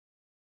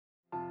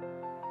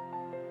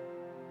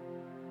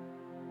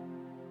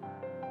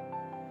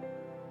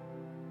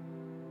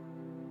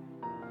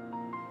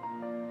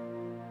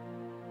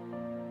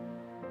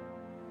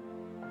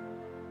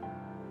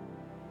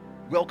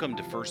Welcome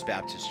to First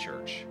Baptist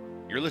Church.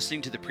 You're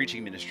listening to the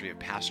preaching ministry of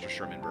Pastor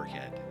Sherman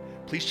Burkhead.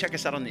 Please check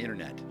us out on the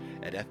internet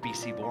at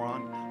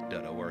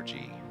fbcboron.org.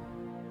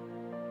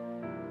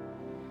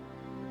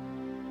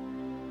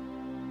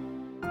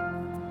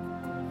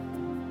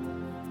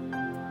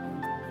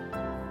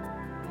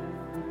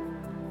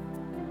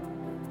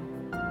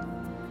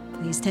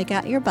 Please take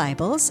out your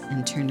Bibles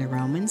and turn to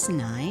Romans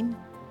 9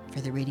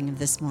 for the reading of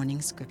this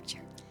morning's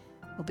scripture.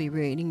 We'll be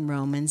reading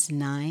Romans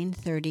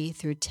 9:30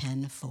 through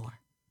 10:4.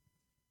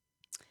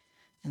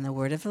 And the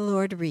word of the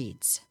Lord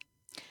reads,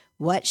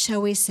 "What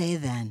shall we say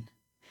then?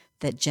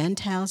 That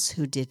Gentiles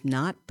who did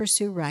not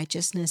pursue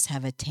righteousness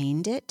have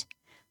attained it?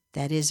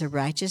 That is a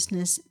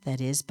righteousness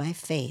that is by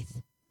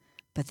faith.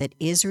 But that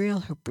Israel,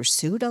 who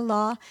pursued a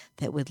law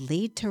that would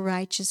lead to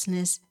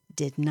righteousness,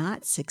 did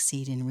not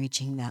succeed in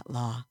reaching that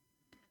law.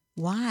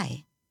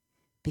 Why?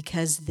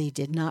 Because they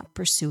did not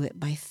pursue it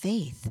by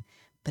faith,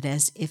 but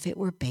as if it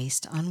were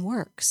based on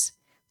works.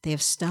 They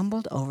have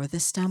stumbled over the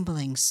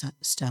stumbling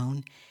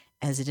stone,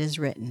 as it is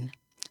written,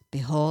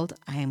 'Behold,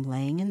 I am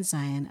laying in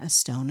Zion a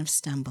stone of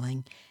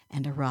stumbling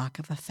and a rock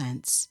of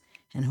offense,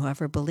 and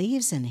whoever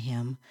believes in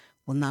him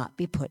will not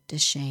be put to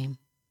shame.'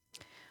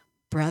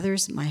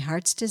 Brothers, my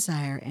heart's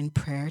desire and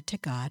prayer to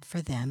God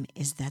for them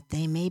is that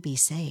they may be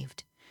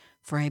saved.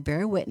 For I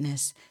bear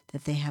witness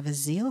that they have a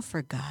zeal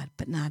for God,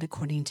 but not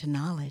according to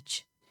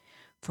knowledge.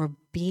 For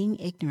being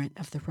ignorant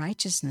of the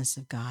righteousness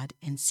of God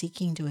and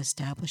seeking to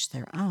establish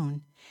their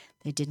own,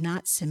 they did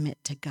not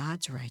submit to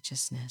God's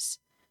righteousness.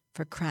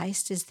 For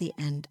Christ is the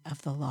end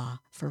of the law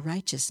for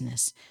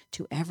righteousness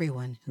to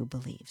everyone who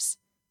believes."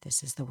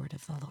 This is the word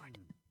of the Lord.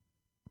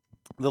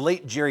 The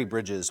late Jerry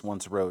Bridges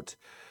once wrote,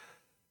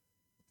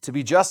 "To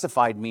be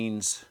justified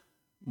means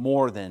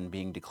more than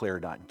being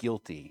declared not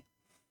guilty.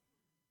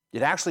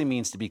 It actually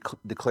means to be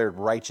declared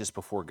righteous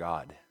before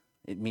God.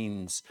 It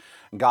means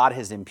God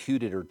has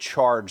imputed or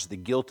charged the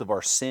guilt of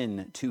our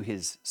sin to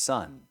his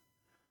Son,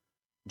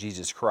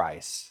 Jesus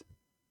Christ.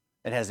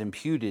 It has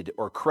imputed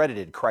or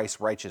credited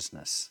Christ's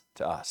righteousness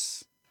to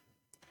us."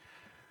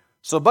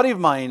 So a buddy of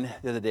mine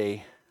the other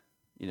day,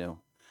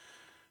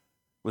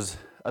 was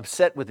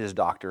upset with his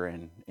doctor,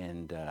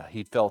 and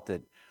he felt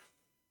that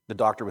the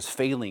doctor was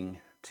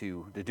failing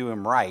to do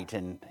him right,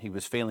 and he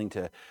was failing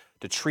to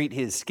treat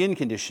his skin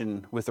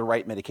condition with the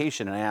right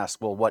medication. And I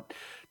asked, well, what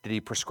did he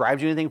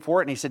prescribe you anything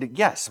for it? And he said,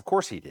 yes, of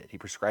course he did. He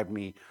prescribed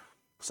me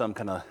some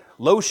kind of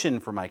lotion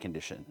for my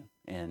condition.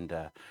 And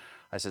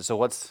I said, so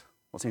what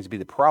seems to be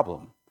the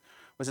problem?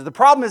 He said, the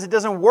problem is it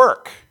doesn't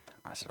work.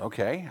 I said,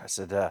 okay. I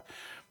said,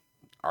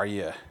 are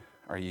you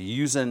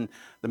using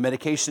the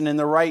medication in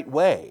the right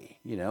way?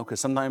 Because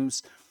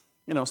sometimes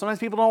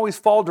people don't always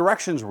follow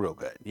directions real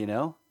good,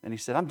 And he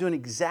said, I'm doing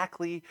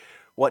exactly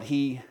what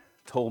he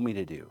told me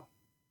to do.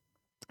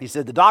 He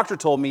said, the doctor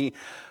told me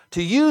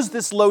to use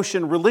this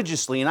lotion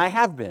religiously, and I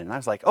have been. And I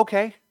was like,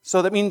 okay,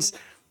 so that means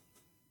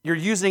you're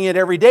using it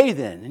every day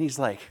then? And he's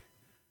like,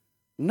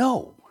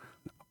 no,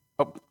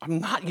 I'm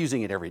not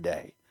using it every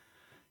day.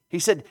 He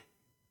said,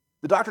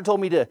 the doctor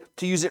told me to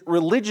use it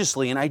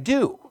religiously, and I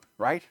do,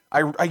 right?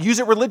 I use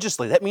it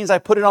religiously. That means I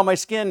put it on my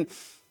skin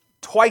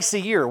twice a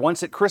year,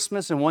 once at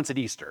Christmas and once at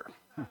Easter.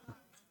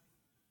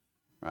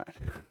 Right.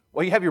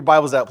 Well, you have your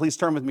Bibles out. Please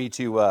turn with me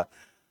to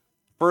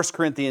 2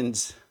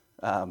 Corinthians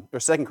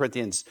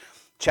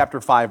chapter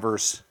 5,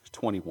 verse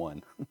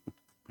 21.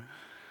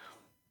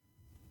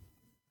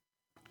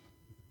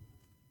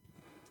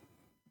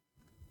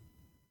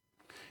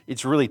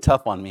 It's really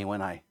tough on me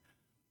when I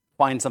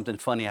find something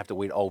funny. I have to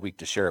wait all week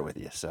to share it with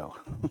you. So,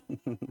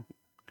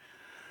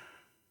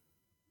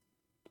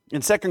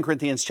 in 2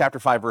 Corinthians chapter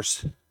 5,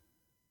 verse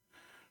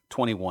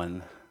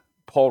 21,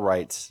 Paul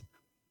writes,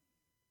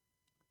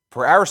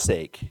 "For our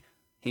sake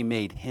he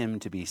made him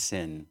to be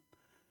sin,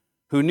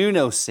 who knew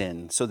no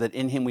sin, so that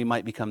in him we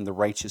might become the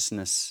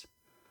righteousness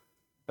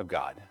of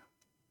God."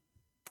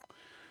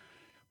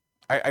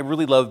 I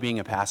really love being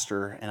a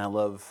pastor, and I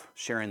love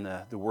sharing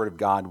the word of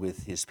God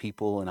with his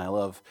people, and I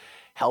love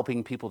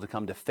helping people to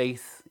come to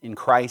faith in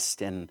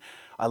Christ, and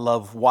I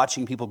love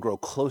watching people grow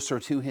closer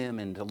to him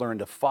and to learn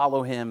to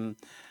follow him.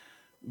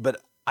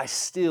 But I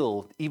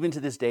still, even to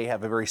this day,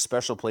 have a very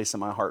special place in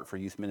my heart for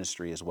youth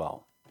ministry as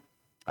well.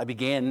 I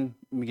began,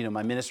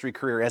 my ministry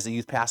career as a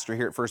youth pastor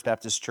here at First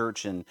Baptist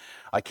Church, and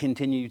I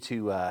continue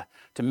to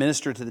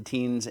minister to the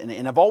teens.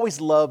 And I've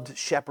always loved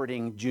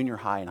shepherding junior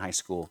high and high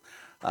school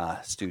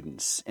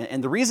students.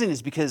 And the reason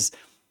is because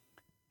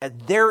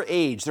at their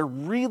age, they're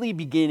really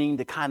beginning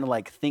to kind of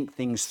like think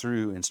things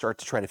through and start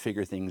to try to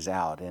figure things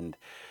out. And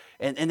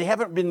they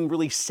haven't been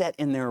really set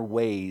in their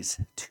ways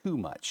too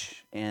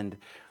much. And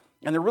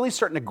they're really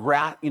starting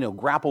to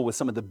grapple with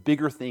some of the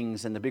bigger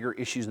things and the bigger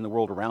issues in the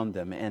world around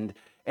them. And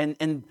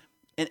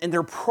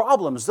their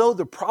problems, though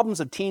the problems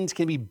of teens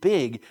can be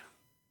big,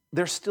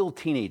 they're still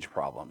teenage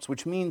problems,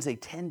 which means they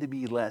tend to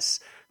be less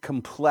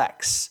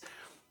complex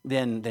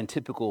than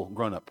typical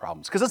grown-up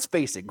problems. Because let's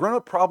face it,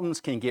 grown-up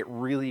problems can get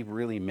really,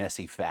 really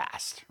messy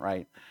fast,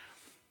 right?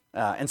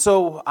 And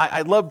so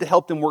I love to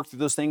help them work through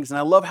those things, and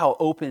I love how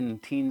open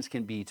teens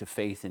can be to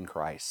faith in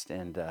Christ.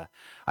 And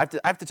I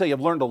have to tell you,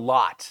 I've learned a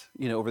lot,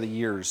 over the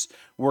years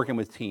working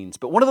with teens.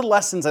 But one of the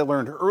lessons I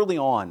learned early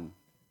on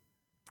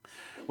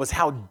was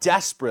how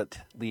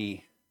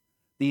desperately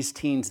these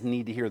teens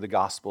need to hear the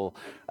gospel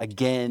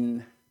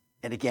again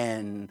and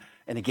again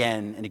and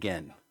again and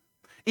again.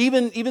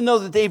 Even though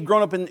that they've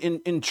grown up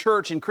in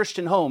church, in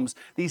Christian homes,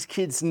 these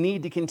kids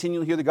need to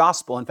continually hear the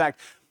gospel. In fact,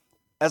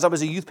 as I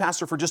was a youth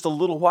pastor for just a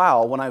little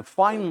while, when I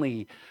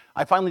finally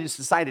just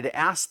decided to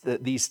ask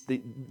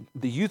the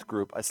youth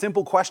group a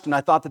simple question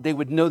I thought that they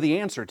would know the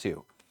answer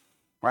to,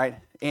 right?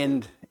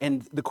 And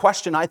the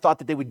question I thought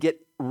that they would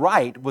get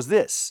right was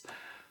this: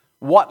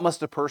 what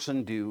must a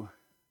person do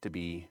to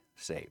be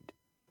saved?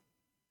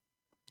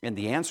 And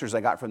the answers I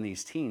got from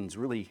these teens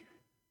really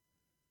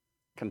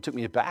kind of took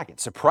me aback. It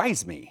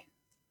surprised me,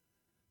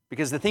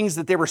 because the things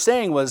that they were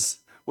saying was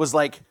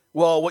like,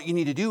 well, what you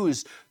need to do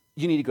is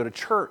you need to go to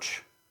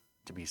church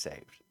to be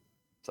saved.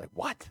 It's like,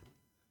 what?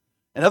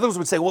 And others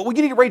would say, well,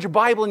 you need to read your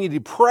Bible and you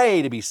need to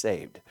pray to be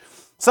saved.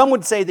 Some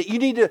would say that you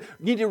need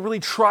to really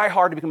try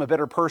hard to become a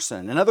better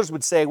person. And others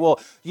would say, well,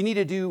 you need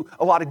to do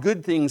a lot of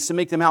good things to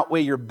make them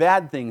outweigh your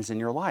bad things in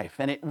your life.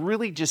 And it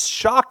really just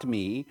shocked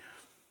me,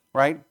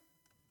 right,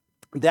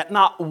 that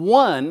not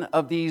one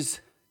of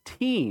these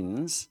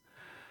teens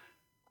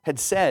had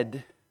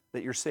said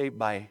that you're saved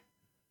by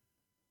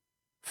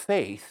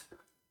faith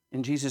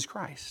in Jesus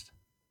Christ.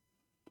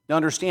 Now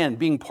understand,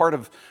 being part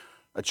of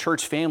a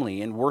church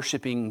family and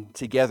worshiping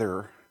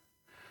together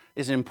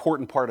is an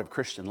important part of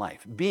Christian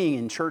life. Being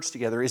in church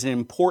together is an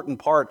important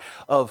part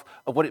of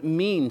what it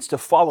means to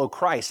follow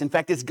Christ. In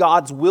fact, it's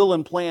God's will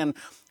and plan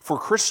for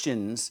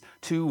Christians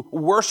to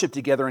worship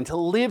together and to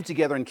live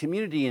together in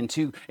community and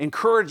to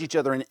encourage each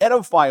other and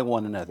edify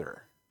one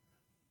another.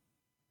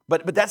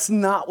 But that's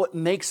not what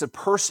makes a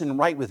person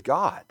right with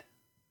God.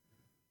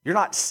 You're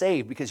not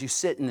saved because you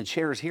sit in the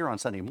chairs here on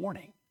Sunday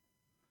morning.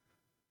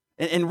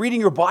 And reading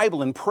your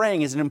Bible and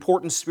praying is an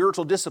important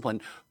spiritual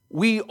discipline.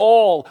 We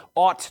all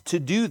ought to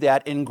do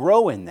that and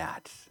grow in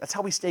that. That's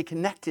how we stay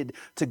connected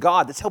to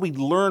God. That's how we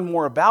learn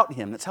more about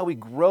Him. That's how we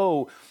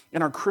grow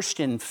in our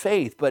Christian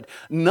faith. But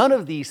none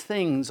of these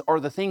things are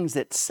the things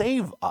that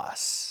save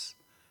us.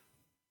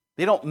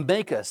 They don't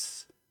make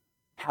us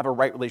have a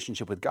right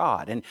relationship with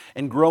God,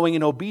 and growing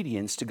in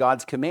obedience to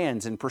God's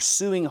commands and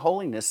pursuing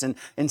holiness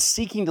and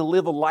seeking to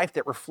live a life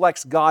that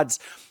reflects God's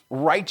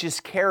righteous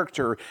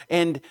character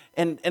and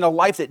a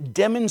life that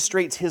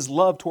demonstrates His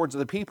love towards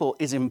other people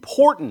is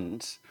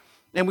important.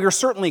 And we are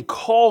certainly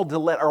called to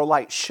let our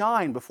light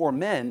shine before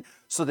men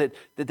so that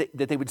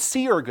they would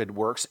see our good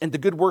works and the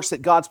good works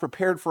that God's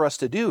prepared for us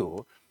to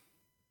do.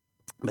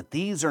 But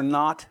these are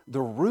not the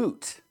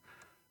root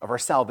of our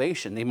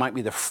salvation. They might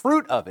be the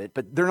fruit of it,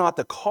 but they're not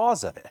the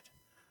cause of it.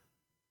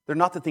 They're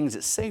not the things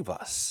that save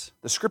us.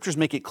 The scriptures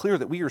make it clear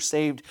that we are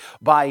saved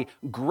by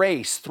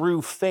grace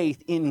through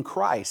faith in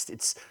Christ.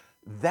 It's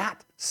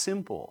that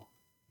simple.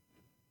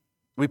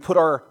 We put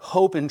our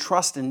hope and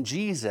trust in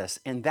Jesus,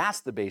 and that's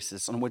the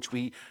basis on which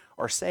we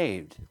are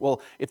saved.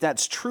 Well, if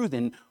that's true,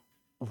 then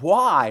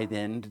why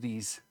then do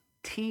these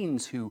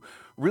teens who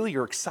really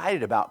are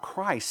excited about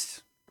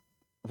Christ,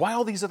 why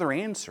all these other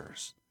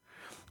answers?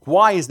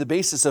 Why is the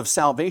basis of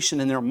salvation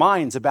in their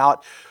minds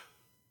about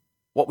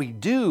what we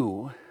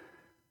do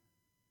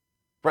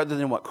rather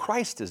than what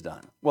Christ has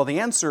done? Well, the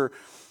answer,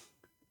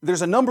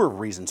 there's a number of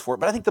reasons for it,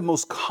 but I think the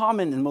most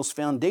common and most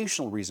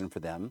foundational reason for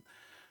them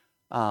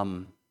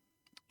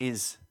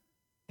is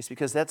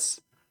because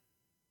that's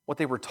what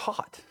they were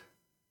taught.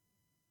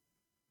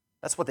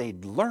 That's what they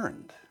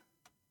learned.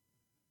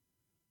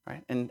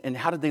 Right? And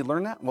how did they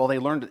learn that? Well, they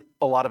learned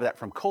a lot of that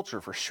from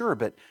culture for sure,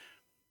 but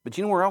do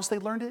you know where else they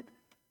learned it?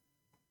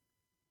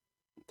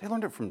 They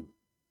learned it from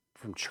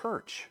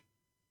church.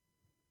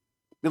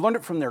 They learned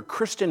it from their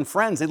Christian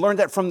friends. They learned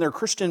that from their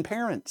Christian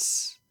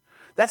parents.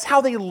 That's how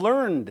they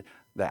learned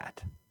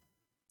that.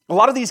 A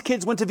lot of these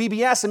kids went to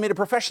VBS and made a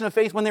profession of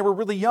faith when they were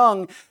really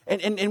young,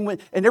 and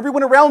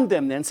everyone around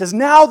them then says,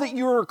 now that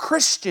you're a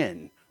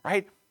Christian,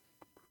 right?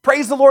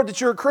 Praise the Lord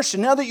that you're a Christian.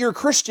 Now that you're a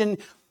Christian,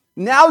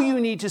 now you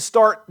need to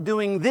start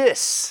doing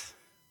this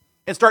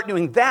and start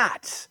doing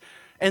that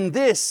and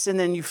this, and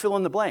then you fill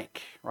in the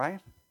blank, right?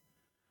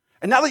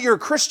 And now that you're a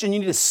Christian, you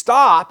need to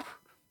stop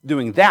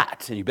doing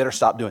that, and you better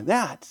stop doing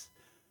that,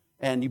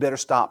 and you better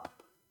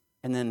stop,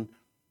 and then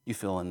you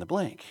fill in the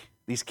blank.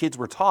 These kids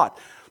were taught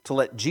to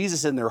let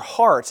Jesus in their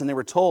hearts, and they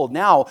were told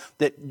now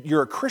that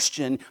you're a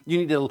Christian,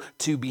 you need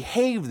to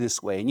behave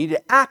this way, and you need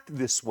to act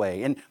this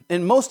way.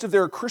 And most of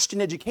their Christian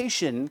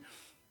education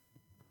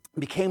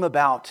became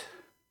about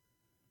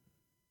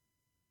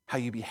how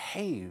you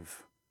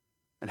behave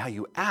and how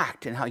you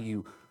act and how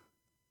you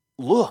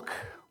look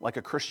like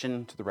a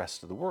Christian to the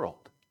rest of the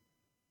world.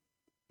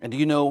 And do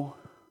you know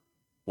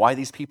why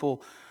these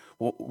people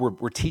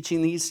were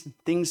teaching these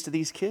things to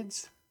these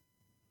kids?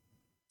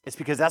 It's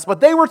because that's what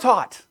they were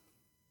taught.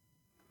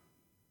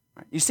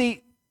 You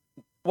see,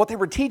 what they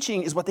were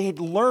teaching is what they had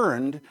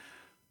learned,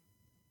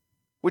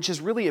 which is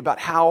really about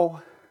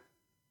how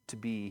to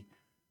be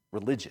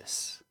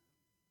religious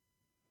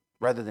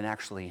rather than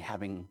actually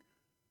having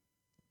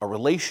a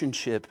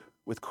relationship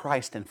with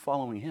Christ and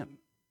following him.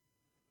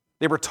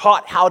 They were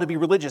taught how to be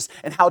religious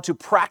and how to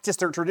practice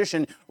their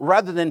tradition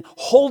rather than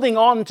holding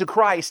on to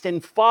Christ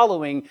and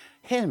following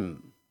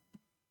him.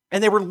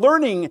 And they were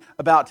learning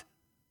about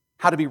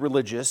how to be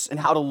religious and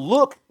how to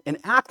look and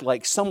act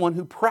like someone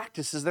who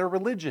practices their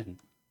religion.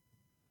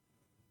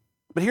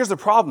 But here's the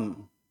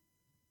problem,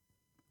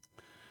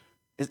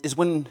 is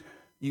when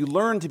you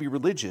learn to be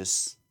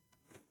religious,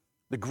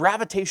 the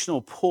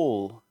gravitational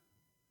pull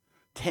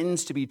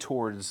tends to be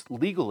towards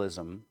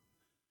legalism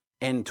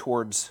and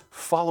towards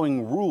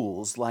following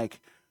rules like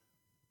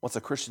what's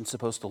a Christian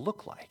supposed to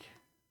look like.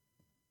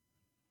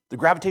 The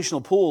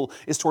gravitational pull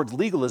is towards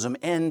legalism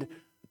and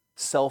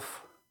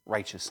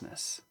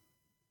self-righteousness.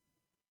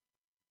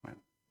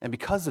 And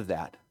because of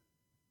that,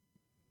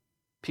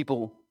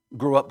 people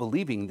grow up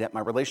believing that my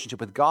relationship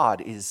with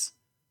God is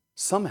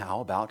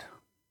somehow about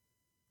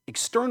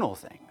external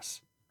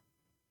things,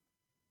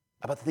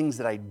 about the things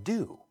that I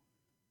do.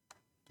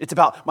 It's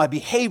about my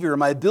behavior,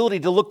 my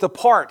ability to look the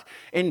part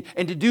and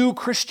to do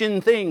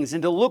Christian things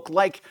and to look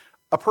like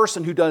a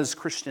person who does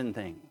Christian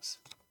things.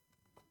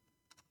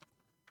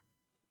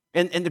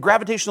 And the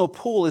gravitational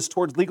pull is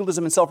towards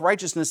legalism and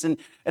self-righteousness. And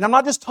I'm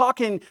not just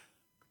talking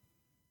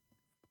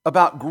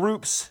about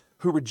groups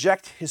who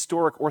reject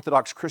historic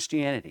Orthodox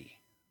Christianity,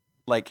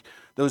 like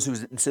those who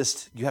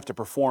insist you have to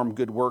perform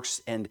good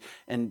works and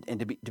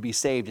to be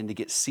saved and to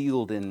get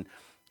sealed in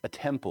a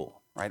temple.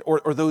 Right?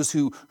 Or those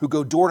who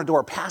go door to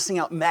door passing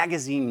out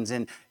magazines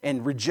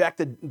and reject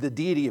the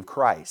deity of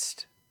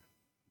Christ.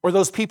 Or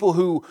those people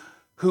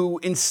who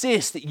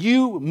insist that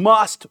you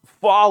must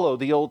follow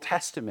the Old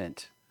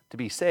Testament to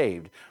be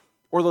saved.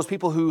 Or those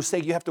people who say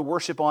you have to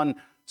worship on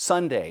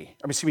Saturday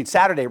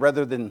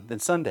rather than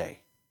Sunday.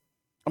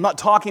 I'm not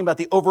talking about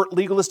the overt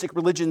legalistic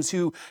religions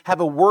who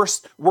have a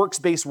worse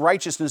works-based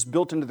righteousness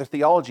built into their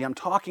theology. I'm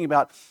talking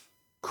about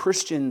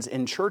Christians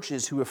and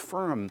churches who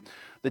affirm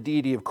the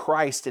deity of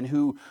Christ and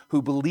who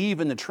believe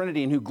in the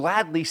Trinity and who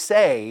gladly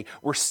say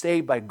we're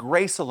saved by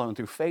grace alone,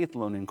 through faith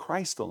alone, in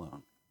Christ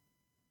alone.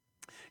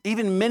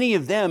 Even many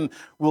of them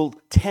will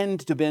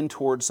tend to bend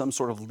towards some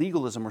sort of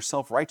legalism or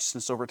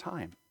self-righteousness over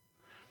time.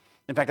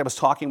 In fact, I was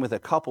talking with a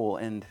couple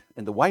and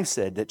the wife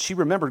said that she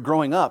remembered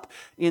growing up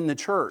in the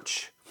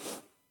church,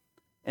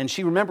 and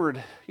she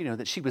remembered,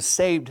 that she was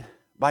saved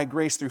by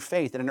grace through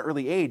faith at an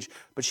early age,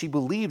 but she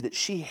believed that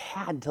she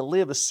had to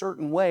live a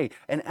certain way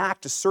and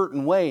act a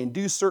certain way and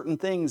do certain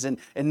things and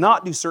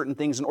not do certain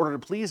things in order to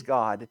please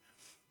God,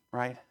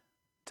 right?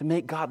 To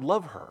make God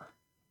love her.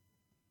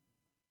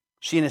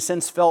 She, in a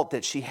sense, felt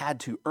that she had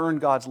to earn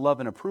God's love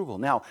and approval.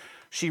 Now,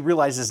 she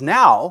realizes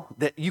now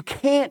that you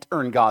can't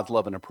earn God's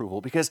love and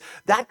approval because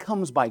that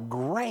comes by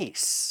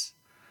grace.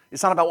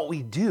 It's not about what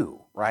we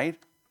do, right?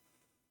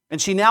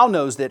 And she now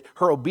knows that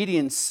her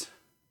obedience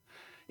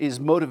is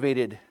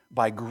motivated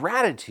by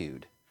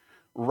gratitude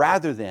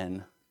rather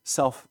than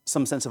some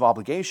sense of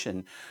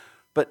obligation.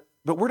 But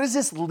where does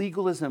this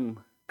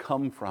legalism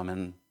come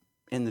from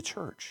in the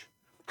church?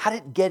 How did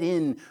it get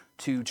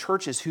into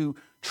churches who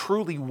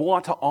truly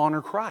want to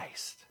honor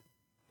Christ?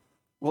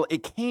 Well,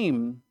 it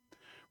came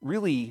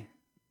really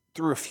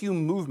through a few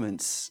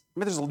movements.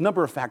 There's a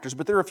number of factors,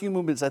 but there are a few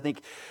movements I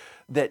think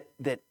that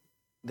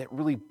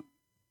really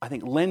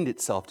lend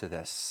itself to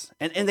this.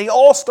 And they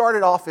all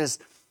started off as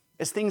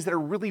things that are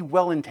really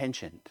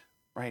well-intentioned,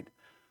 right?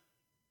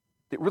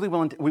 That really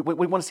we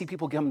want to see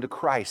people come to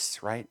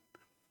Christ, right?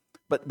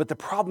 But the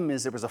problem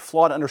is there was a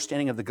flawed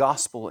understanding of the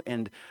gospel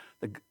and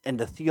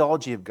the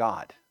theology of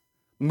God.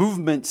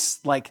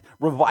 Movements like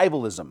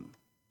revivalism,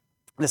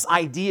 this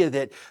idea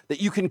that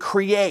you can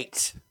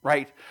create,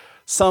 right,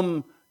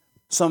 some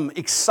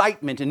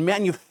excitement and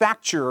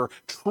manufacture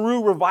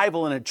true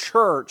revival in a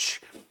church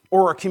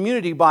or a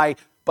community by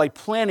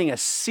planning a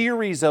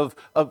series of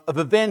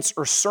events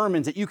or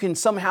sermons that you can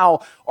somehow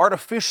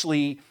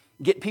artificially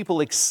get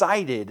people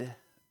excited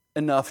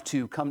enough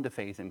to come to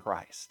faith in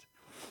Christ.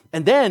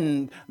 And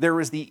then there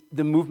was the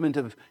movement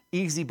of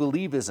easy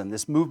believism,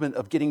 this movement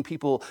of getting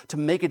people to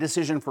make a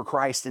decision for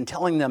Christ and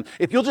telling them,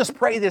 if you'll just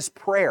pray this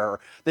prayer,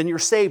 then you're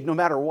saved no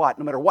matter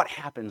what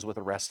happens with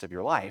the rest of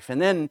your life.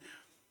 And then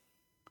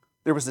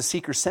there was the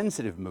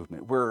seeker-sensitive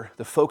movement where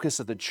the focus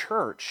of the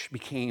church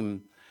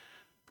became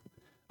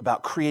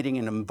about creating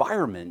an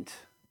environment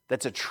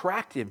that's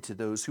attractive to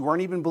those who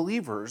aren't even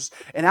believers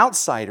and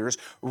outsiders,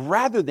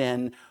 rather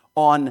than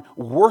on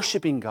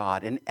worshiping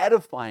God and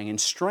edifying and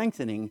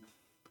strengthening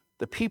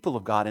the people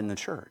of God in the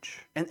church.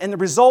 And the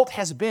result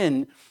has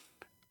been,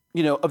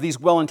 of these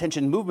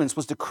well-intentioned movements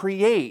was to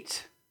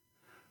create,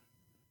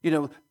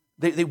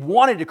 they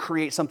wanted to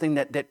create something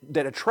that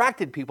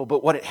attracted people,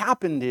 but what had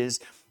happened is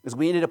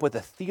we ended up with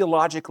a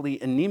theologically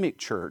anemic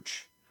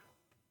church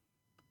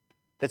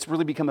that's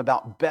really become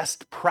about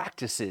best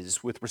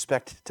practices with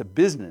respect to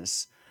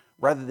business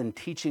rather than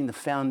teaching the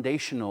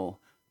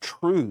foundational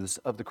truths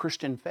of the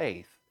Christian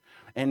faith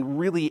and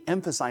really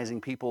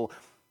emphasizing people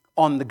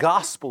on the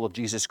gospel of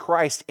Jesus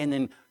Christ and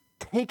then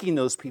taking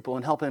those people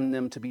and helping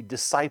them to be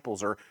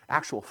disciples or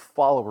actual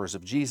followers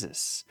of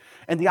Jesus.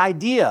 And the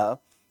idea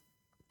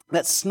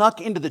that snuck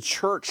into the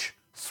church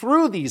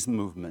through these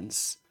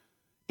movements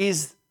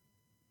is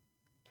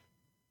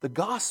the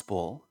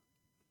gospel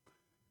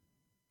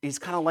is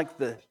kind of like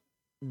the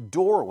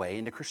doorway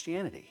into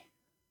Christianity.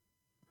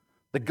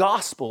 The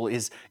gospel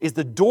is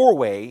the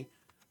doorway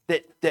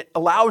that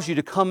allows you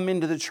to come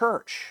into the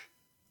church.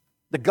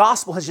 The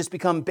gospel has just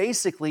become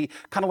basically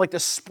kind of like the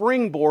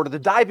springboard or the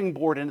diving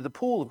board into the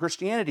pool of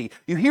Christianity.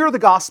 You hear the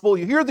gospel,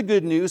 you hear the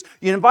good news,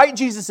 you invite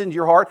Jesus into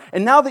your heart,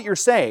 and now that you're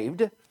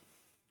saved,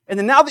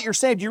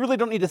 you really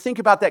don't need to think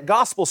about that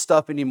gospel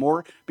stuff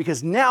anymore,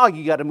 because now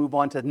you got to move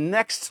on to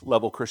next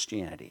level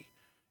Christianity.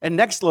 And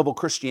next level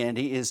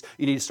Christianity is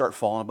you need to start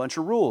following a bunch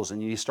of rules,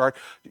 and you start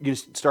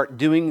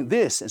doing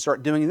this and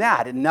start doing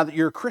that. And now that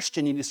you're a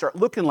Christian, you need to start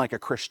looking like a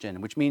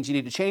Christian, which means you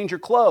need to change your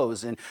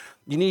clothes, and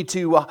you need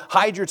to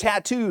hide your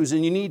tattoos,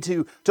 and you need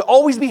to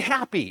always be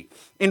happy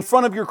in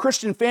front of your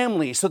Christian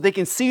family so they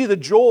can see the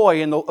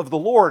joy of the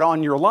Lord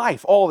on your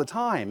life all the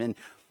time. And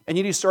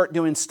you need to start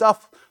doing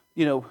stuff,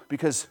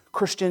 because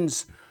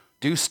Christians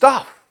do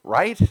stuff,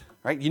 right?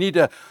 You need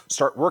to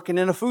start working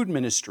in a food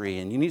ministry,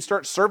 and you need to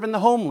start serving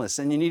the homeless,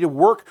 and you need to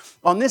work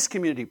on this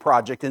community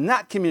project and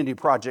that community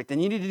project,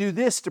 and you need to do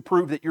this to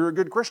prove that you're a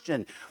good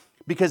Christian.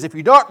 Because if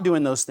you're not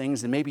doing those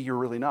things, then maybe you're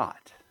really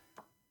not.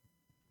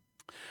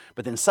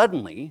 But then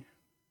suddenly,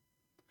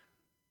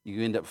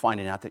 you end up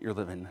finding out that you're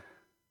living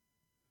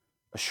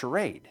a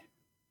charade,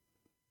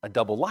 a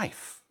double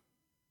life.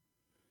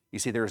 You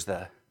see, there's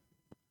the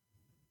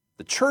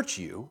church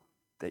you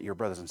that your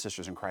brothers and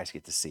sisters in Christ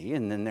get to see,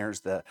 and then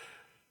there's the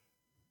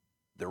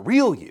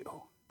real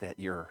you that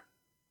your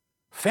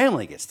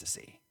family gets to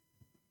see.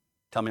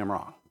 Tell me I'm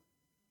wrong,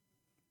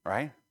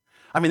 right?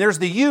 I mean, there's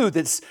the you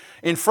that's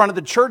in front of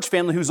the church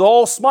family who's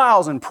all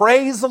smiles and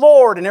praise the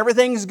Lord and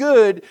everything's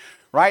good,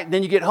 right? And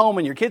then you get home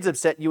and your kids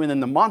upset you, and then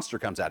the monster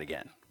comes out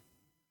again,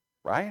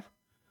 right?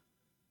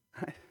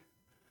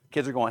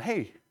 Kids are going,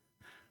 hey,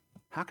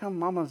 how come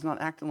mama's not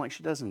acting like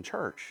she does in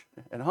church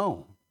at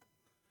home?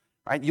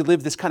 Right? You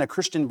live this kind of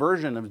Christian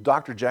version of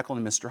Dr. Jekyll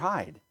and Mr.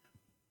 Hyde.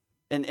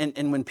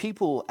 And when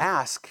people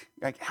ask,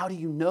 like, how do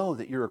you know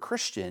that you're a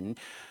Christian?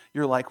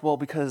 You're like, well,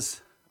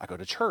 because I go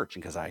to church,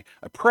 and because I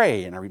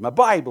pray, and I read my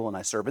Bible, and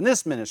I serve in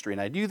this ministry, and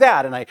I do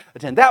that, and I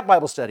attend that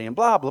Bible study, and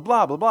blah, blah,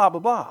 blah, blah, blah, blah,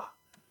 blah.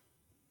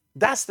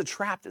 That's the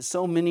trap that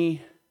so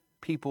many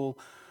people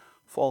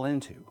fall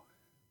into.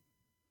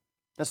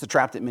 That's the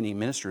trap that many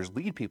ministers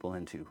lead people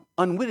into,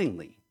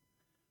 unwittingly.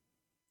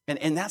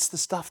 And that's the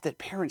stuff that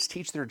parents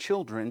teach their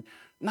children,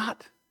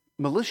 not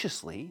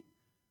maliciously,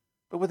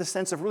 but with a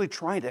sense of really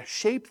trying to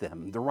shape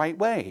them the right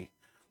way.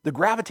 The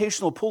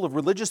gravitational pull of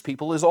religious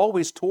people is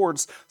always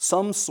towards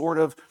some sort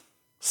of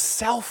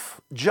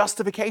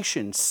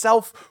self-justification,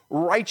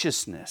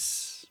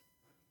 self-righteousness.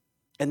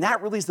 And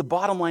that really is the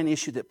bottom line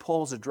issue that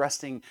Paul's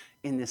addressing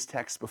in this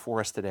text before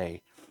us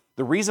today.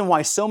 The reason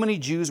why so many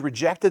Jews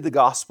rejected the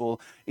gospel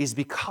is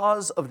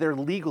because of their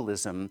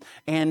legalism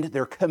and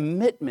their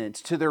commitment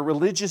to their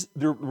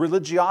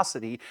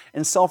religiosity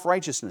and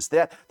self-righteousness.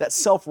 That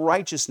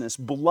self-righteousness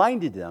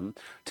blinded them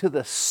to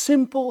the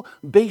simple,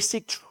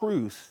 basic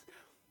truth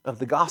of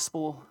the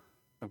gospel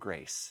of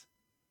grace.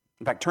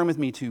 In fact, turn with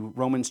me to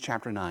Romans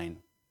chapter 9.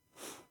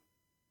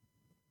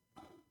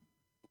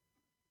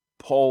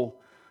 Paul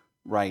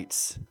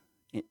writes,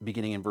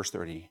 beginning in verse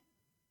 30,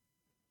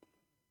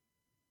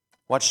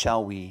 "What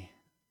shall we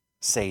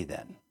say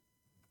then?"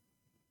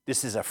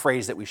 This is a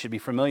phrase that we should be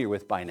familiar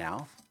with by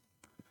now.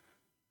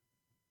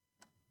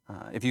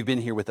 If you've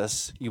been here with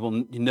us,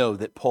 you know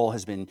that Paul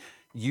has been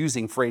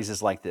using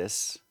phrases like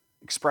this,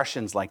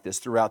 expressions like this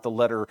throughout the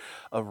letter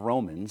of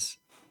Romans,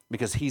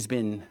 because he's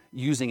been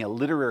using a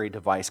literary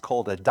device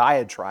called a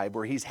diatribe,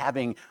 where he's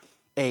having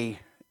a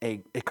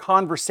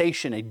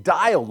conversation, a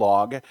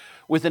dialogue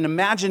with an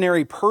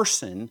imaginary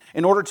person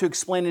in order to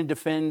explain and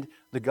defend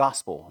the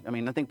gospel. I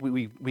mean, I think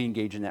we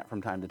engage in that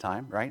from time to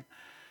time, right?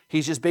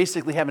 He's just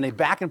basically having a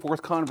back and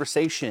forth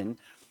conversation,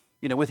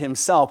 with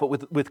himself,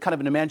 but with kind of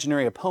an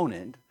imaginary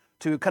opponent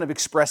to kind of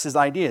express his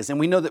ideas. And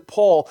we know that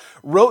Paul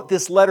wrote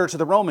this letter to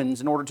the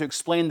Romans in order to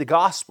explain the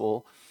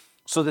gospel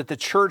so that the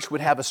church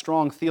would have a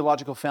strong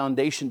theological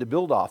foundation to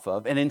build off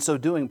of. And in so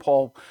doing,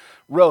 Paul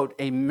wrote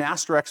a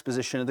master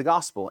exposition of the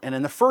gospel. And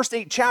in the first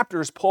 8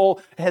 chapters, Paul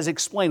has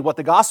explained what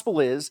the gospel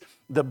is,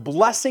 the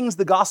blessings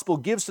the gospel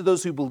gives to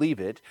those who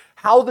believe it,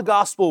 how the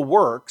gospel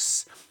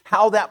works,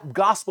 how that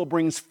gospel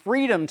brings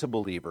freedom to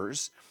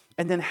believers,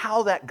 and then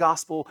how that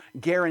gospel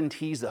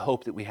guarantees the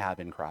hope that we have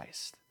in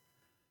Christ.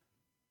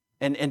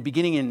 And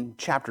beginning in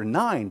chapter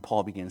 9,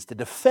 Paul begins to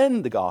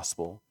defend the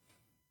gospel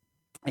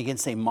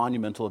against a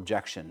monumental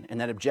objection, and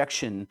that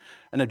objection,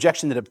 an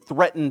objection that had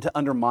threatened to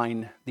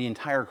undermine the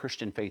entire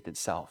Christian faith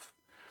itself.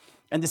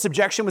 And this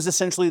objection was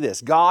essentially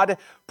this: God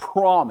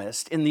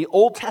promised in the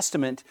Old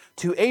Testament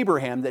to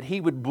Abraham that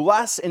he would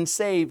bless and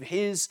save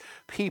his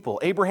people,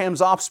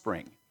 Abraham's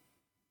offspring.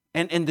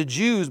 And the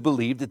Jews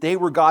believed that they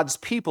were God's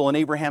people and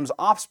Abraham's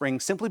offspring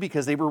simply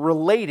because they were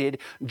related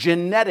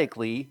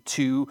genetically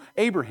to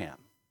Abraham.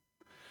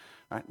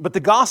 Right? But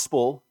the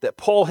gospel that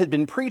Paul had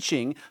been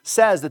preaching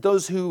says that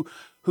those who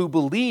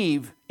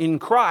believe in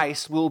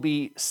Christ will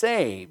be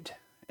saved,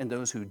 and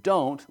those who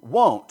don't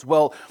won't.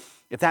 Well,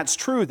 if that's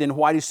true, then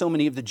why do so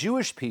many of the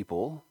Jewish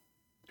people,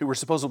 who were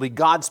supposedly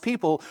God's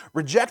people,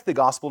 reject the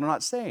gospel and are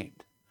not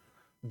saved?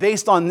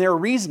 Based on their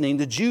reasoning,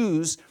 the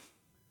Jews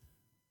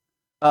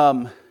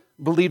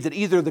believed that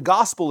either the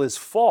gospel is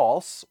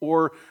false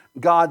or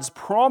God's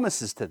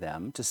promises to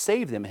them to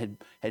save them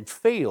had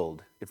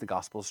failed if the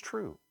gospel is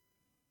true.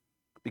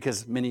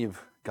 Because many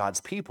of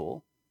God's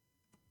people,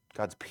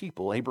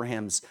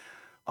 Abraham's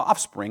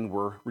offspring,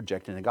 were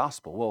rejecting the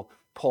gospel. Well,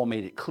 Paul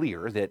made it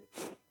clear that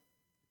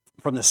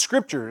from the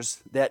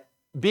scriptures that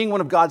being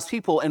one of God's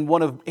people and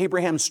one of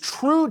Abraham's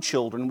true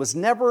children was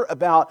never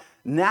about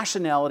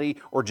nationality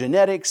or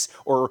genetics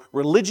or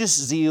religious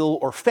zeal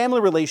or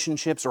family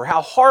relationships or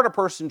how hard a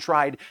person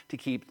tried to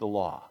keep the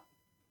law.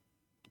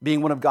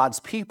 Being one of God's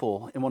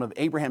people and one of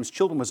Abraham's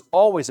children was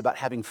always about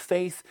having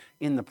faith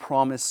in the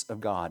promise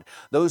of God.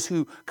 Those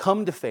who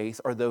come to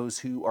faith are those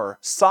who are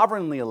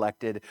sovereignly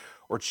elected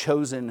or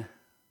chosen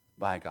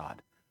by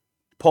God.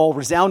 Paul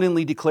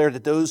resoundingly declared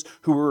that those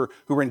who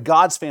are in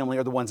God's family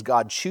are the ones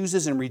God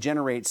chooses and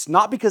regenerates,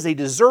 not because they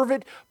deserve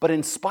it, but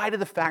in spite of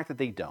the fact that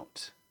they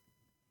don't.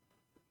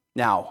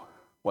 Now,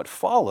 what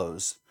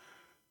follows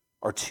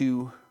are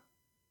two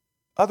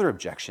other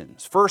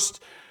objections.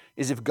 First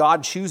is if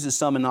God chooses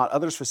some and not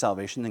others for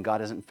salvation, then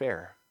God isn't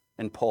fair.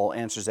 And Paul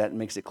answers that and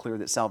makes it clear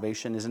that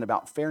salvation isn't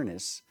about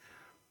fairness.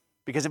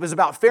 Because if it was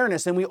about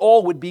fairness, then we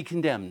all would be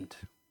condemned.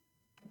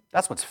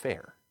 That's what's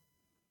fair.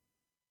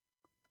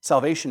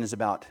 Salvation is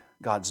about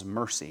God's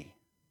mercy.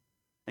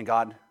 And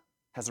God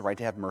has the right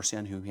to have mercy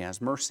on who he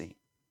has mercy,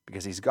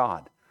 because he's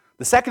God.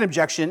 The second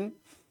objection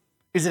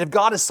is that if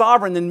God is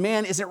sovereign, then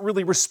man isn't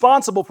really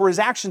responsible for his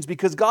actions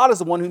because God is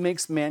the one who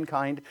makes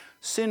mankind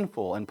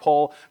sinful. And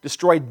Paul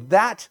destroyed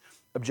that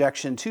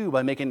objection too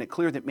by making it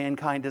clear that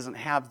mankind doesn't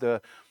have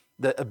the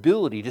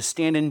ability to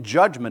stand in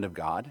judgment of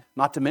God,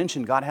 not to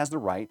mention God has the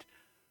right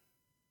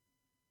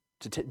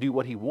to do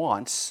what he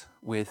wants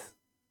with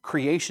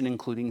creation,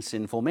 including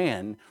sinful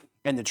man.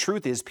 And the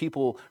truth is,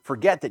 people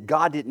forget that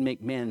God didn't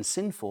make man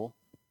sinful.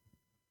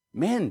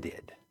 Man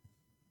did.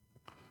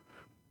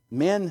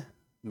 Man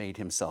made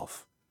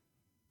himself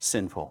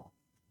sinful.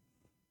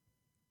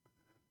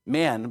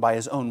 Man, by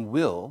his own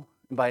will,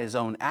 by his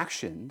own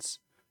actions,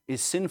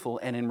 is sinful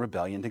and in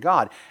rebellion to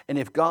God. And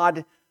if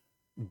God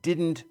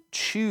didn't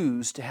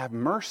choose to have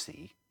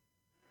mercy,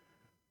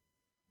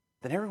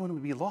 then everyone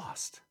would be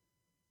lost.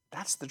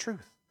 That's the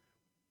truth.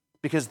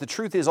 Because the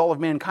truth is, all of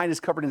mankind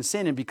is covered in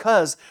sin, and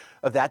because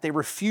of that, they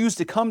refuse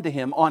to come to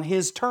him on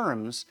his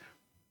terms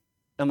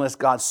unless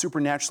God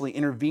supernaturally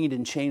intervened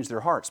and changed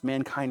their hearts.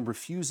 Mankind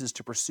refuses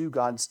to pursue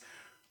God's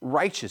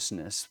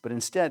righteousness, but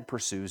instead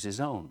pursues his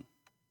own.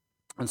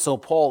 And so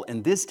Paul,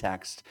 in this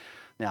text,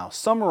 now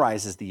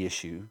summarizes the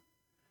issue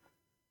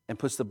and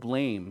puts the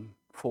blame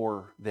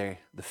for the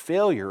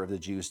failure of the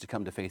Jews to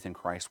come to faith in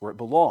Christ where it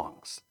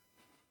belongs.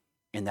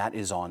 And that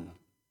is on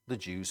the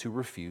Jews who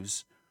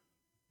refuse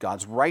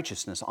God's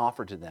righteousness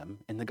offered to them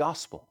in the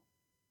gospel.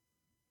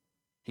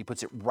 He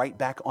puts it right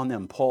back on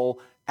them. Paul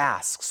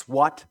asks,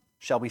 what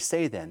shall we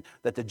say then?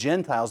 That the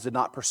Gentiles did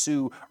not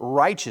pursue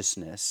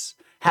righteousness,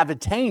 have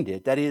attained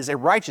it, that is, a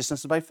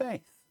righteousness by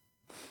faith.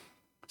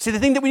 See, the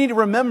thing that we need to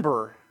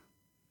remember,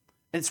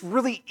 and it's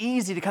really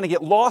easy to kind of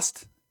get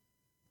lost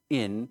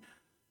in,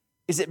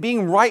 is that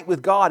being right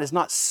with God is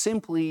not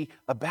simply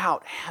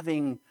about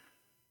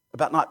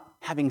not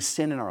having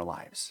sin in our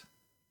lives.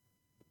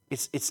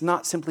 It's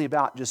not simply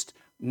about just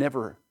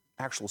never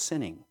actual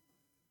sinning.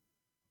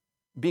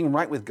 Being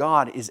right with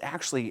God is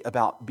actually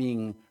about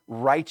being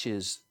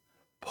righteous,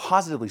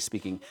 positively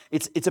speaking.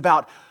 It's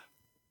about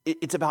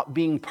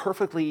being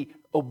perfectly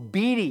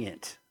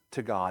obedient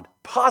to God,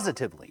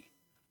 positively.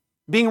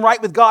 Being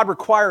right with God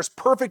requires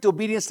perfect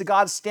obedience to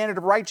God's standard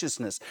of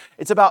righteousness.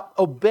 It's about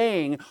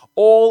obeying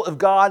all of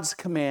God's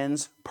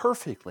commands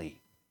perfectly.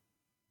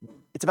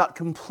 It's about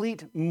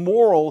complete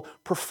moral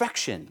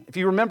perfection. If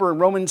you remember in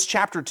Romans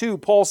chapter 2,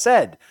 Paul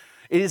said,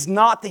 it is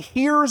not the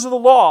hearers of the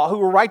law who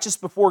are righteous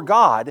before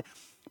God,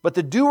 but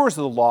the doers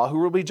of the law who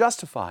will be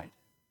justified.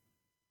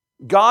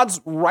 God's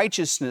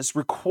righteousness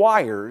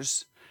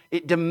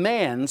it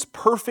demands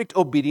perfect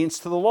obedience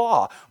to the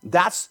law.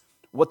 That's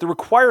what the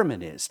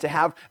requirement is, to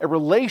have a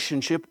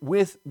relationship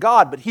with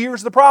God. But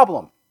here's the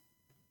problem.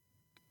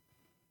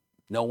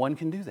 No one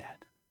can do that.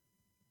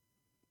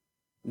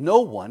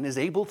 No one is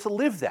able to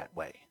live that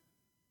way.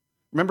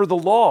 Remember, the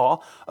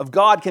law of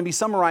God can be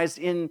summarized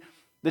in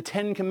the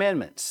 10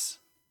 Commandments.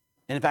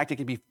 And in fact, it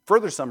can be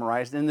further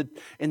summarized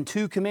in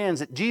 2 commands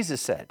that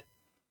Jesus said.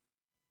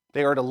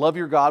 They are to love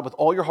your God with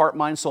all your heart,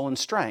 mind, soul, and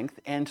strength,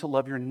 and to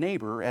love your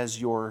neighbor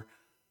as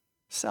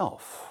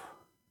yourself.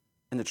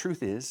 And the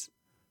truth is,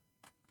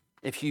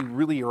 if you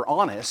really are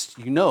honest,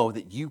 you know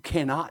that you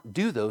cannot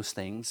do those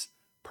things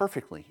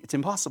perfectly. It's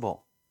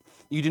impossible.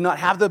 You do not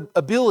have the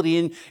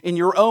ability in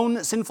your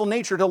own sinful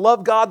nature to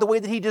love God the way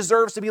that He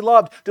deserves to be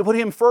loved, to put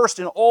Him first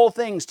in all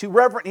things, to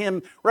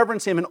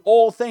reverence Him in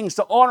all things,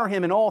 to honor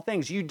Him in all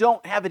things. You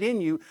don't have it in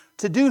you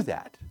to do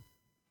that.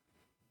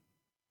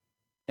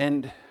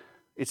 And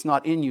it's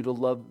not in you to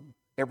love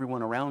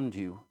everyone around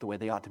you the way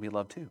they ought to be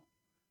loved too.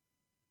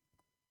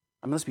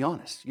 I mean, let's be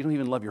honest. You don't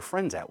even love your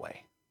friends that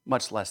way,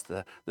 much less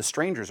the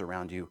strangers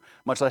around you,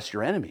 much less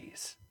your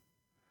enemies.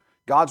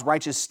 God's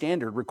righteous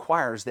standard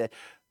requires that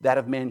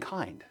of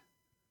mankind,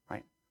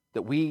 right?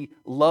 That we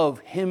love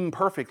Him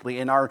perfectly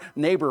and our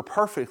neighbor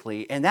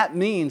perfectly, and that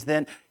means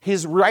that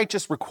His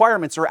righteous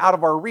requirements are out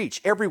of our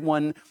reach.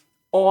 Everyone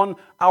on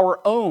our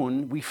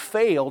own, we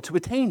fail to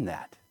attain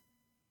that.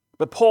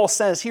 But Paul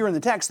says here in the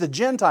text, the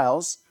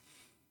Gentiles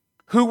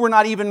who were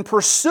not even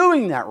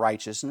pursuing that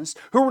righteousness,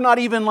 who were not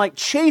even like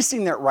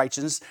chasing that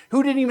righteousness,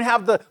 who didn't even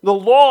have the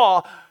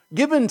law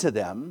given to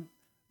them,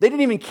 they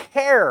didn't even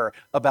care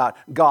about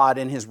God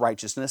and His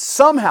righteousness,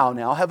 somehow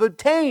now have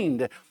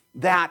obtained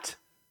that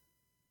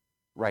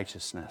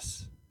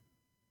righteousness.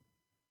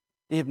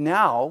 They have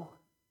now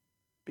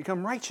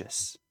become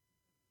righteous.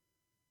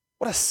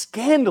 What a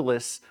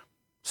scandalous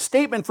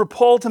statement for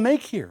Paul to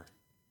make here.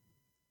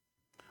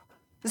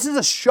 This is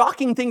a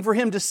shocking thing for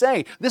him to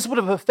say. This would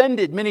have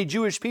offended many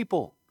Jewish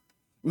people.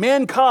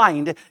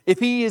 Mankind, if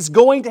he is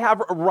going to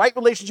have a right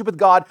relationship with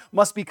God,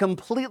 must be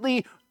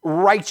completely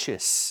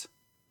righteous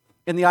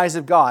in the eyes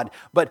of God.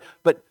 But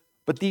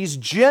these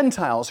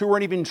Gentiles who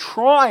weren't even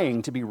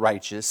trying to be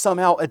righteous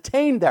somehow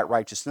attained that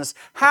righteousness.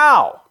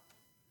 How?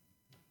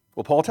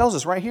 Well, Paul tells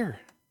us right here.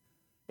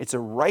 It's a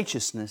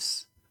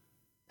righteousness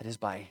that is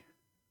by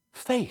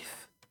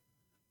faith.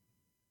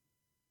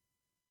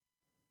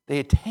 They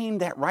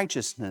attained that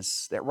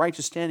righteousness, that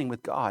righteous standing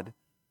with God,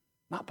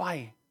 not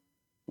by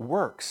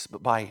works,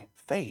 but by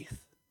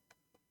faith.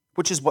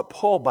 Which is what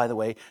Paul, by the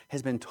way,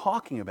 has been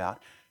talking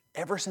about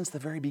ever since the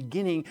very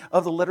beginning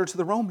of the letter to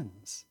the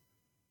Romans.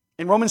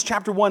 In Romans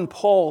chapter 1,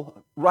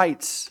 Paul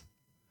writes,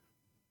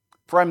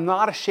 "For I'm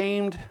not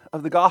ashamed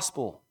of the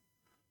gospel,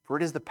 for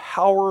it is the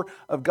power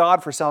of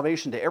God for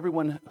salvation to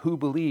everyone who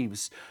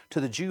believes, to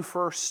the Jew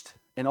first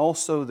and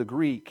also the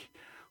Greek.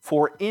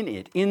 For in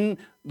it, in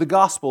the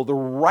gospel, the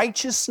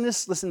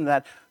righteousness," listen to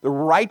that, "the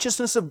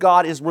righteousness of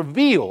God is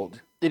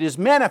revealed, it is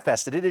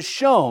manifested, it is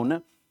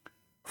shown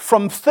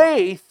from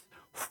faith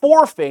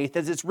for faith,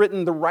 as it's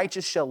written, the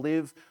righteous shall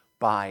live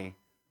by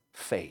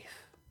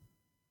faith."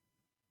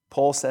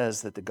 Paul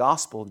says that the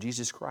gospel of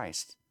Jesus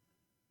Christ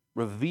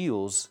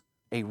reveals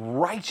a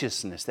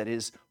righteousness that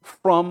is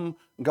from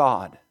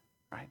God,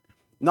 right?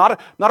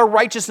 Not a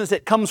righteousness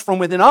that comes from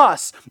within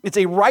us. It's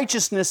a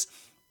righteousness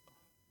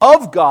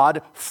of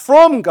God,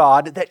 from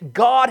God, that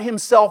God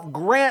Himself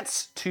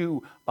grants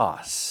to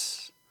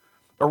us.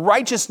 A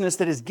righteousness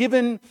that is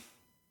given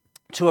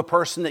to a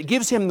person that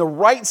gives him the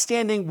right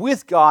standing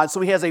with God,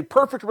 so he has a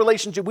perfect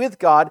relationship with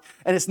God,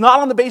 and it's not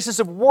on the basis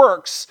of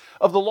works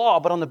of the law,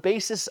 but on the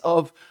basis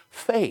of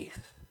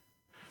faith.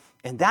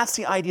 And that's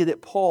the idea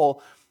that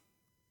Paul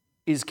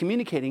is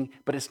communicating,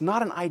 but it's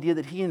not an idea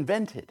that he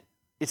invented.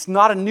 It's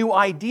not a new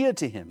idea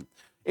to him.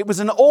 It was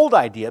an old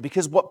idea,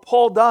 because what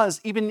Paul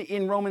does, even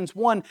in Romans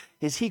 1,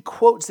 is he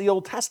quotes the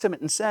Old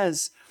Testament and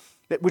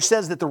which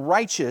says that the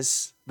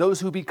righteous,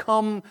 those who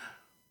become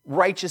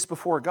righteous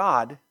before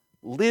God,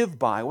 live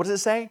by, what does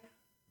it say?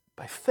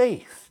 By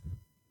faith.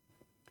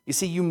 You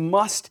see, you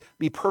must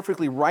be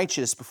perfectly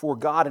righteous before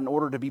God in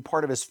order to be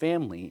part of His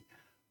family.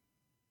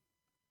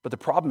 But the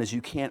problem is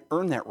you can't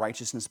earn that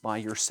righteousness by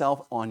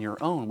yourself on your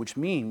own, which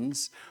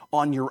means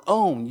on your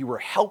own you were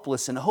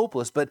helpless and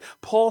hopeless. But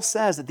Paul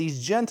says that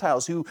these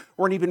Gentiles who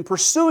weren't even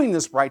pursuing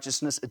this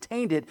righteousness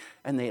attained it,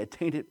 and they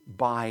attained it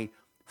by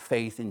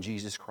faith in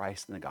Jesus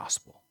Christ and the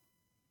gospel.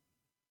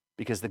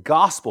 Because the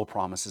gospel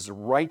promises a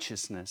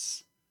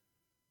righteousness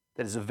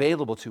that is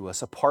available to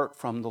us apart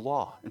from the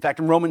law. In fact,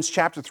 in Romans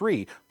chapter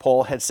 3,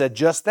 Paul had said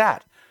just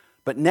that.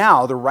 But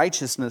now the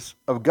righteousness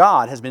of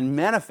God has been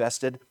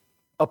manifested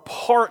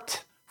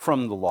apart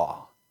from the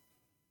law.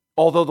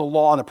 Although the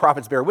law and the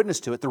prophets bear witness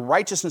to it, the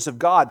righteousness of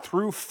God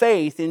through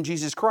faith in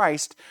Jesus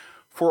Christ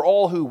for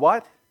all who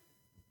what?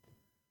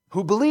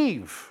 Who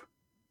believe.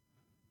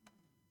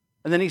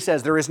 And then he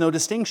says, there is no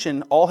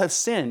distinction. All have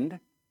sinned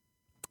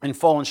and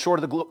fallen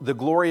short of the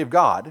glory of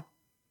God.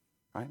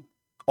 Right?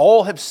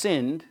 All have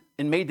sinned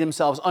and made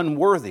themselves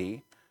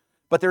unworthy,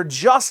 but they're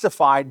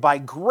justified by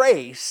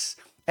grace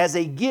as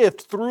a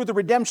gift through the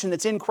redemption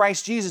that's in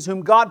Christ Jesus,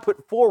 whom God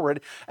put forward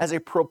as a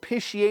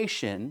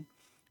propitiation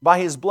by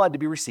His blood to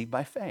be received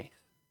by faith.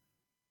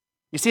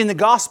 You see, in the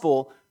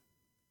gospel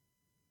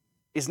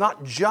is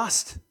not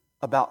just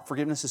about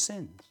forgiveness of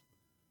sins.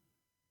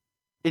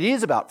 It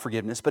is about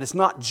forgiveness, but it's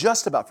not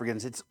just about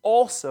forgiveness. It's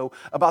also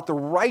about the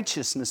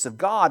righteousness of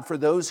God for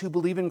those who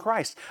believe in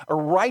Christ. A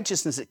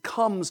righteousness that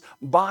comes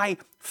by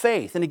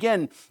faith. And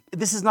again,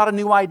 this is not a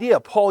new idea.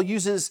 Paul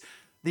uses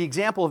the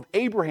example of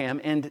Abraham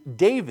and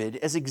David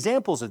as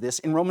examples of this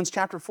in Romans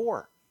chapter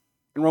 4.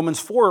 In Romans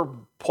 4,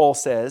 Paul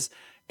says,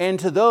 "And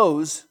to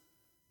those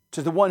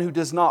To the one who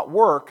does not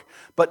work,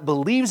 but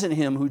believes in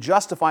him who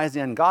justifies the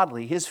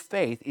ungodly, his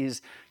faith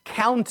is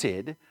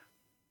counted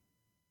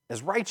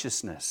as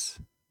righteousness.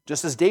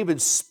 Just as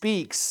David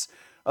speaks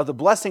of the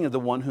blessing of the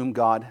one whom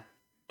God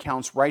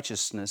counts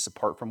righteousness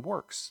apart from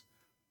works.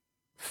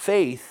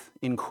 Faith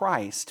in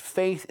Christ,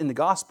 faith in the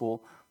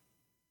gospel,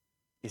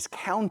 is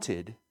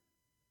counted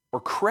or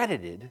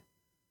credited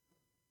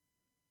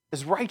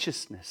as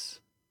righteousness.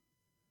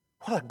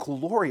 What a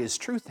glorious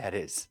truth that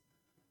is.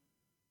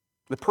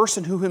 The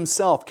person who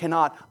himself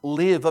cannot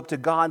live up to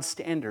God's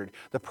standard,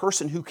 the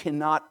person who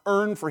cannot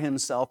earn for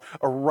himself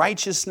a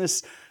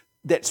righteousness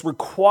that's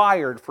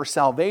required for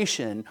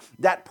salvation,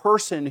 that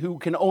person who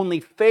can only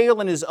fail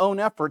in his own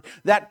effort,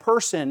 that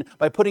person,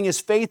 by putting his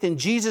faith in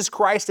Jesus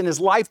Christ and his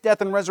life,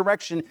 death, and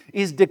resurrection,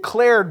 is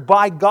declared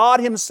by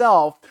God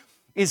himself,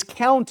 is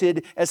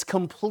counted as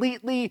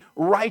completely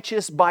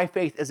righteous by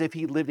faith, as if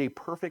he lived a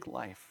perfect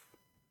life.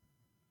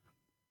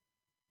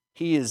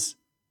 He has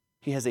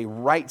a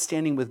right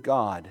standing with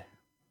God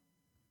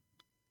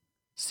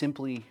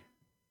simply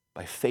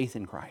by faith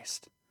in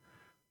Christ.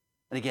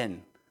 And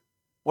again,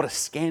 what a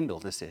scandal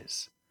this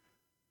is,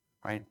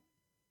 right?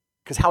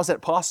 Because how is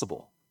that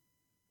possible?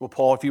 Well,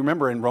 Paul, if you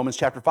remember in Romans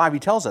chapter 5, he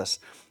tells us,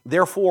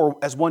 therefore,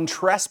 as one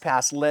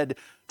trespass led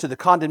to the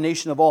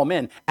condemnation of all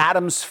men,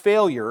 Adam's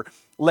failure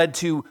led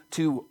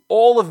to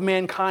all of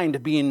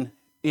mankind being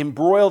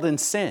embroiled in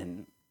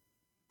sin.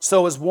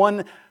 So as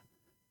one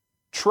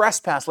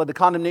trespass led to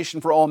condemnation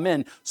for all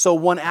men, so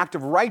one act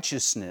of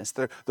righteousness,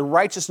 the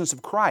righteousness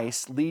of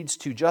Christ, leads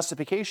to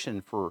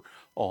justification for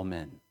all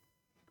men.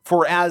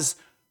 For as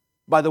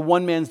by the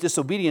one man's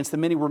disobedience the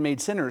many were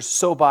made sinners,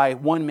 so by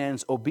one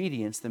man's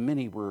obedience the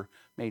many were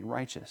made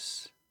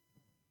righteous.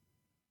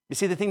 You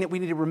see, the thing that we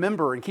need to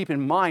remember and keep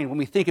in mind when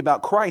we think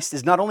about Christ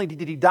is not only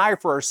did he die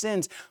for our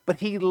sins, but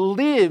he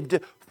lived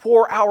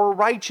for our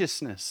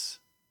righteousness.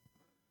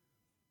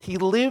 He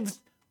lived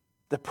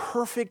the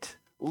perfect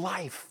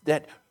life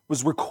that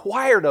was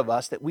required of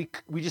us that we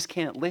just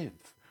can't live.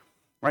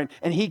 Right?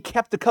 And he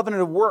kept the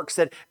covenant of works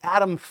that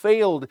Adam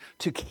failed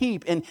to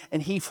keep, and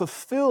he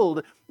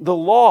fulfilled the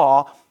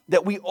law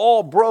that we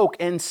all broke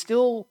and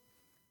still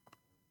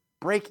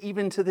break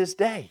even to this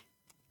day.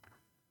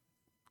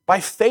 By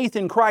faith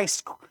in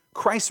Christ,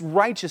 Christ's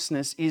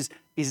righteousness is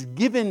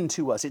given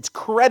to us. It's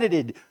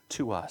credited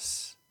to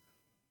us.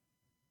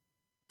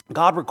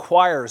 God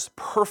requires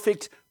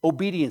perfect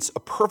obedience, a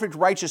perfect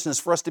righteousness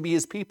for us to be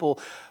his people,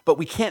 but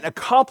we can't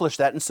accomplish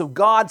that. And so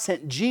God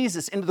sent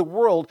Jesus into the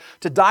world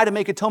to die to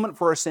make atonement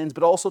for our sins,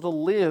 but also to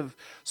live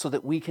so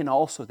that we can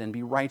also then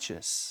be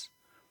righteous.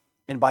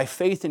 And by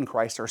faith in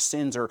Christ, our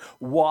sins are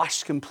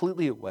washed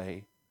completely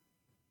away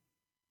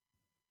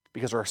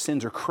because our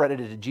sins are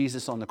credited to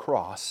Jesus on the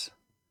cross,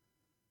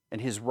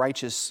 and his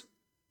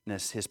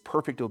righteousness, his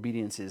perfect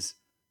obedience is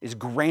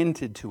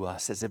granted to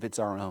us as if it's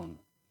our own.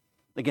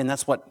 Again,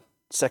 that's what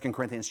 2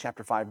 Corinthians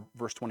chapter 5,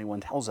 verse 21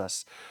 tells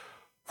us.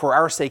 For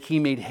our sake, he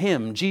made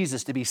him,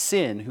 Jesus, to be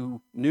sin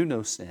who knew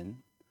no sin,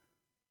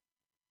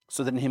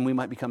 so that in him we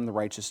might become the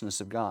righteousness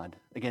of God.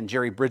 Again,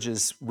 Jerry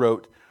Bridges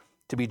wrote,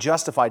 to be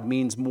justified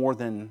means more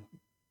than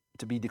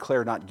to be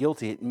declared not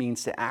guilty. It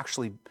means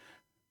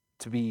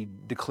to be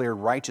declared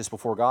righteous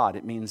before God.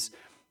 It means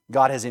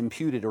God has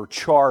imputed or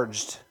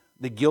charged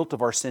the guilt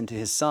of our sin to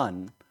his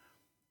Son,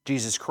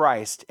 Jesus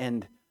Christ,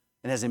 and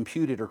has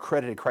imputed or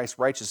credited Christ's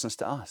righteousness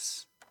to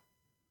us.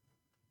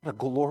 What a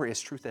glorious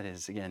truth that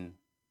is, again.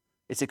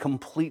 It's a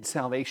complete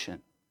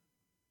salvation.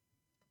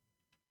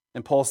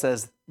 And Paul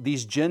says,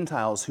 these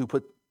Gentiles who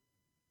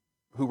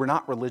were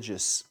not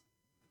religious,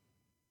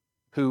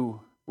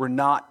 who were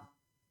not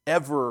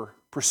ever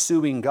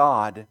pursuing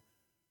God,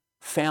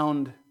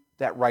 found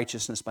that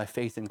righteousness by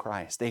faith in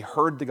Christ. They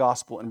heard the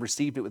gospel and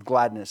received it with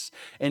gladness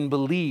and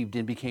believed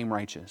and became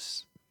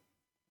righteous.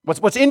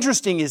 What's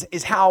interesting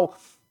is how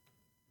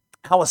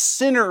a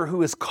sinner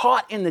who is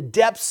caught in the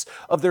depths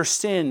of their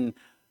sin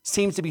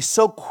seems to be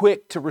so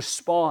quick to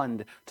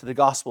respond to the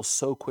gospel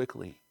so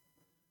quickly,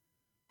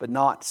 but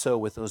not so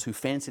with those who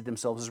fancied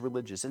themselves as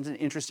religious. Isn't it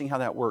interesting how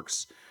that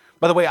works?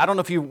 By the way, I don't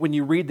know if when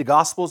you read the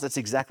gospels, that's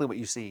exactly what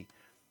you see.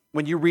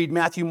 When you read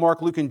Matthew,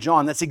 Mark, Luke, and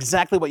John, that's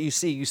exactly what you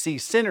see. You see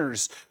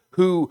sinners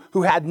who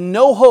had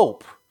no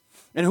hope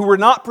and who were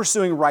not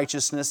pursuing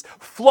righteousness,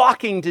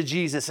 flocking to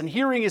Jesus and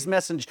hearing his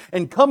message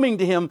and coming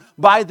to him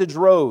by the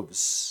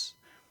droves.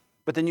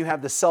 But then you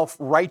have the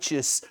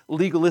self-righteous,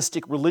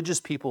 legalistic, religious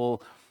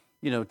people,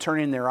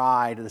 turning their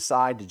eye to the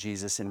side to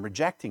Jesus and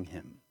rejecting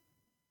him.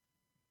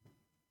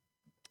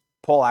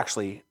 Paul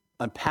actually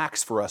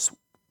unpacks for us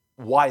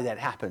why that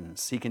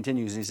happens. He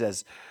continues, he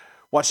says,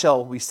 what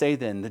shall we say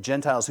then? The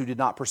Gentiles who did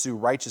not pursue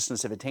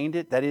righteousness have attained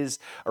it. That is,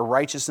 a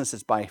righteousness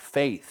that's by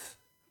faith.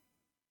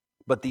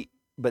 But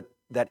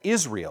that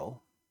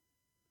Israel,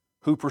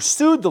 who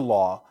pursued the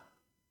law,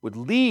 would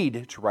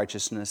lead to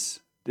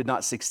righteousness, did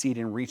not succeed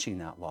in reaching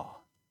that law.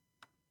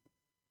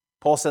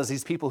 Paul says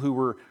these people who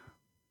were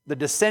the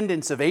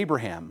descendants of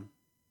Abraham,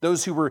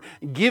 those who were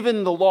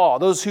given the law,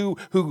 those who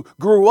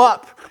grew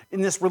up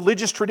in this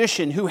religious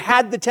tradition, who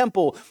had the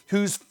temple,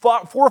 whose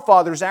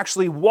forefathers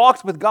actually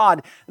walked with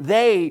God,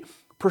 they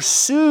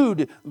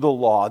pursued the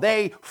law.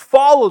 They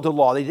followed the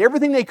law. They did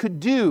everything they could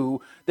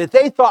do that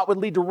they thought would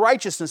lead to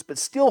righteousness, but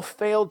still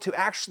failed to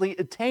actually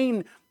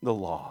attain the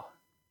law.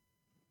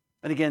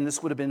 And again,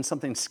 this would have been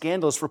something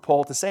scandalous for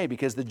Paul to say,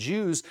 because the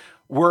Jews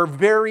were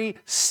very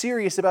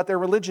serious about their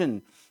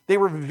religion. They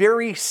were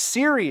very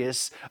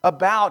serious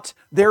about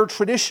their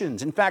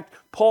traditions. In fact,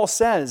 Paul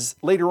says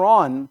later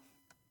on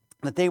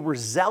that they were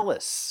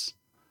zealous.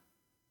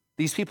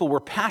 These people were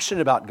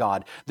passionate about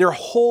God. Their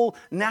whole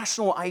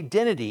national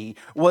identity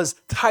was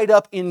tied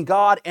up in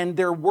God and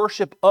their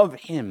worship of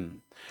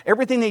Him.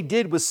 Everything they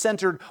did was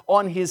centered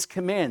on His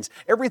commands.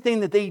 Everything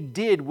that they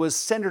did was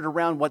centered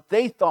around what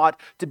they thought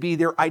to be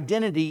their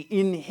identity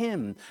in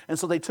Him. And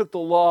so they took the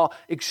law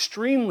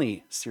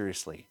extremely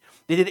seriously.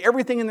 They did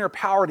everything in their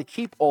power to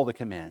keep all the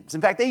commands.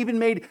 In fact, they even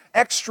made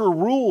extra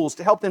rules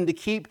to help them to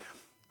keep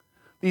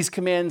these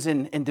commands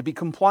and to be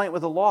compliant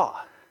with the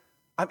law.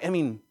 I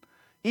mean,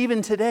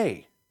 even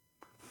today,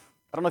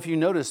 I don't know if you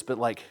noticed, but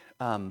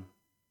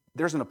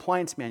there's an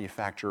appliance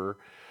manufacturer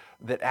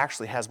that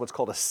actually has what's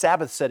called a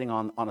Sabbath setting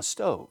on a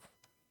stove.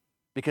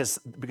 Because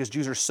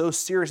Jews are so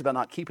serious about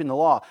not keeping the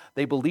law,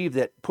 they believe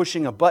that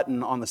pushing a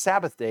button on the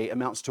Sabbath day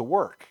amounts to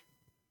work.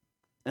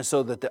 And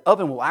so that the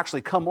oven will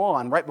actually come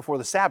on right before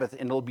the Sabbath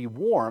and it'll be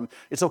warm.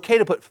 It's okay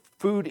to put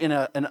food in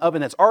an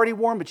oven that's already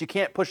warm, but you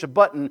can't push a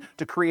button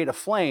to create a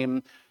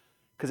flame,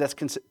 because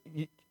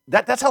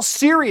that's how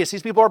serious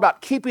these people are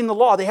about keeping the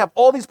law. They have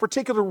all these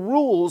particular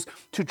rules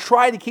to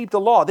try to keep the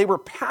law. They were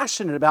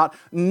passionate about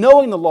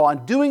knowing the law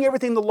and doing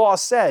everything the law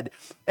said.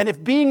 And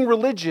if being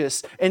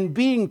religious and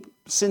being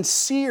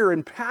sincere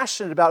and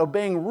passionate about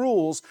obeying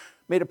rules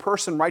made a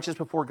person righteous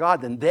before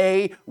God, then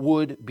they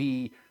would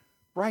be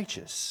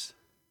righteous.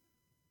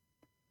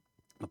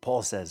 But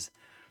Paul says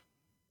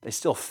they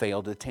still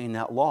failed to attain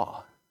that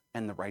law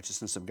and the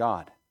righteousness of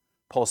God.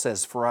 Paul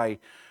says, "For I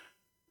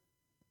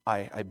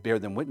bear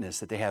them witness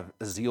that they have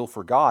a zeal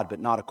for God,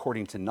 but not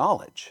according to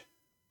knowledge."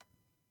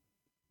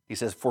 He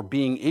says, "For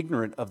being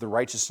ignorant of the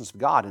righteousness of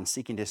God and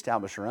seeking to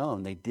establish their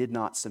own, they did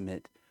not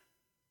submit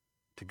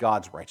to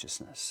God's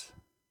righteousness."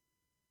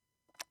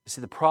 You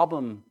see, the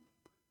problem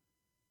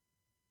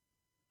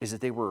is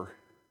that they were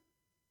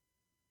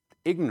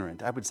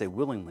ignorant, I would say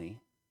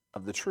willingly,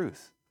 of the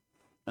truth.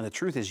 And the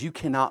truth is, you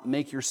cannot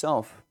make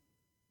yourself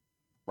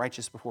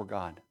righteous before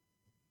God.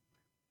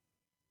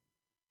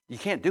 You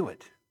can't do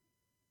it.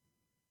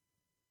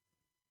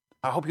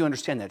 I hope you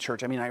understand that,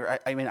 church. I mean,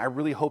 I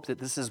really hope that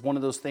this is one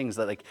of those things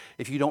that,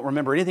 if you don't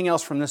remember anything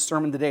else from this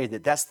sermon today,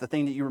 that's the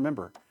thing that you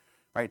remember,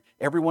 right?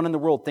 Everyone in the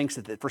world thinks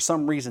that for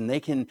some reason they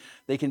can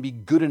be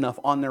good enough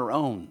on their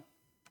own.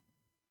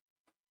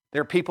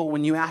 There are people,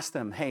 when you ask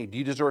them, "Hey, do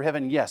you deserve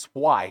heaven?" "Yes."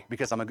 "Why?"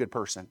 "Because I'm a good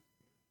person."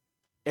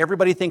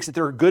 Everybody thinks that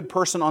they're a good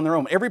person on their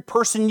own. Every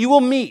person you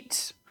will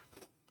meet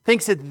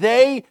thinks that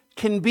they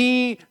can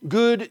be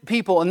good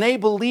people, and they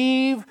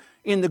believe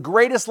in the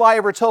greatest lie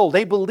ever told.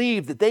 They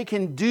believe that they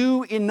can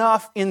do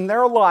enough in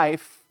their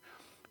life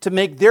to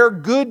make their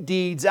good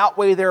deeds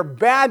outweigh their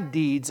bad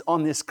deeds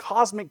on this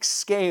cosmic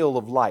scale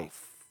of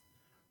life.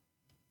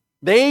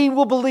 They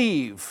will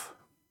believe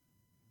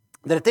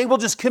that if they will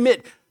just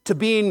commit to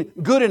being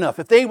good enough,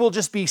 if they will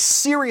just be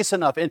serious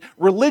enough and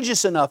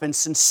religious enough and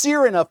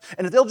sincere enough,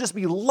 and if they'll just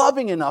be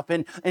loving enough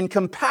and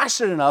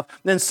compassionate enough,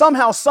 then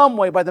somehow, some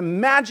way, by the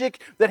magic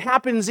that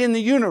happens in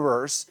the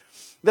universe,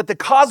 that the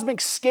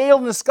cosmic scale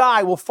in the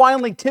sky will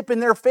finally tip in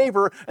their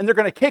favor, and they're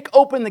going to kick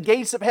open the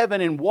gates of heaven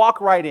and walk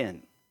right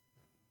in.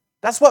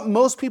 That's what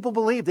most people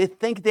believe. They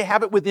think they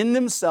have it within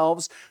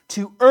themselves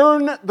to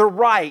earn the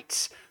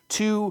right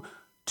to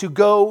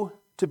go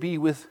to be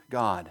with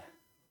God.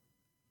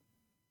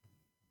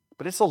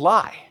 But it's a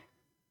lie.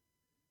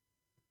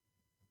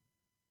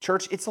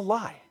 Church, it's a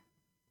lie.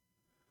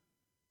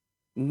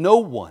 No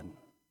one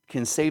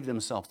can save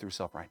themselves through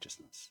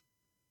self-righteousness.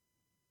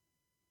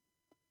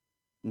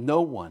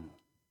 No one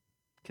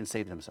can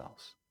save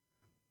themselves.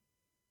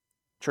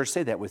 Church,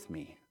 say that with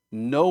me.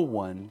 No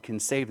one can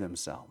save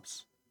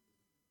themselves.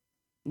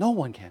 No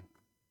one can.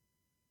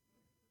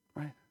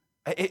 Right?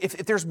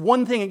 If there's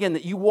one thing, again,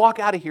 that you walk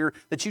out of here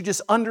that you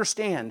just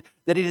understand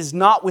that it is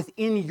not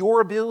within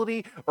your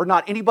ability or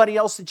not anybody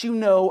else that you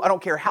know, I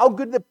don't care how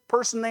good the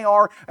person they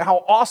are, or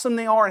how awesome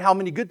they are, and how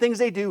many good things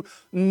they do,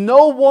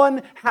 no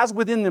one has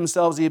within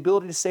themselves the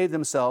ability to save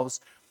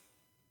themselves,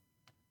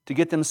 to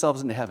get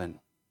themselves into heaven.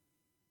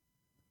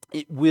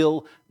 It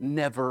will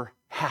never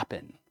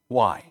happen.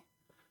 Why?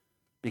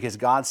 Because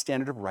God's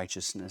standard of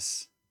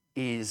righteousness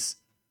is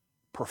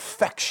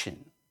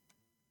perfection.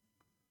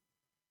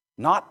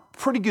 Not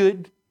pretty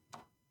good,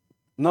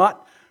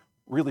 not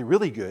really,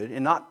 really good,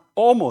 and not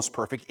almost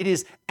perfect. It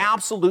is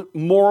absolute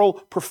moral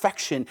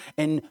perfection,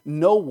 and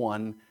no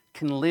one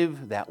can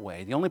live that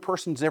way. The only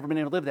person who's ever been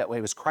able to live that way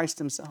was Christ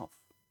Himself.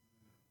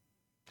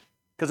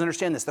 Because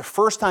understand this, the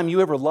first time you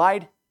ever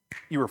lied,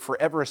 you were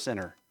forever a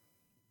sinner.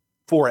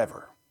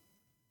 Forever.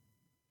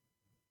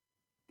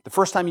 The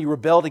first time you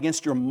rebelled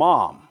against your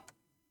mom,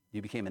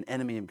 you became an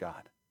enemy of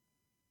God.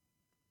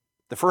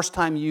 The first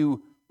time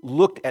you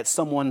looked at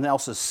someone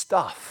else's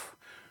stuff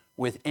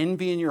with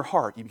envy in your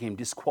heart, you became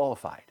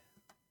disqualified.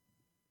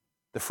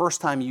 The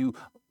first time you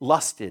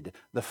lusted,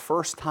 the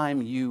first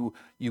time you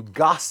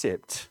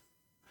gossiped,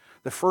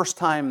 the first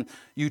time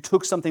you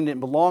took something that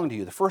didn't belong to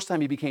you, the first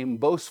time you became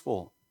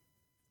boastful,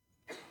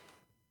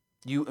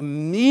 you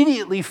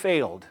immediately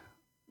failed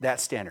that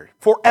standard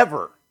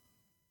forever.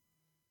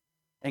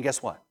 And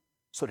guess what?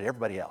 So did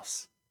everybody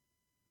else.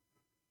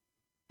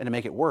 And to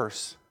make it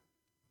worse,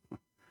 it'd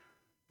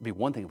be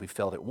one thing if we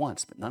failed it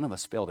once, but none of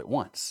us failed it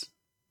once.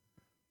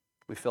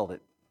 We failed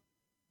it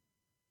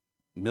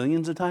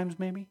millions of times,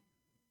 maybe?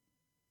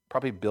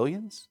 Probably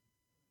billions.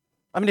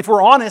 I mean, if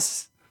we're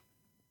honest,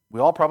 we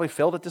all probably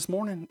failed it this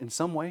morning in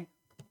some way.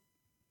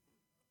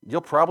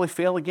 You'll probably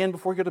fail again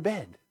before you go to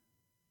bed.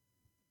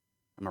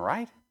 Am I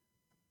right?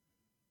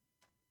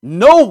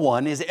 No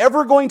one is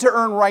ever going to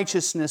earn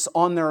righteousness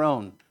on their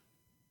own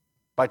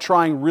by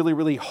trying really,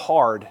 really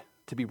hard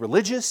to be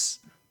religious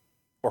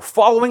or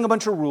following a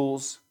bunch of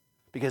rules,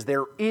 because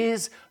there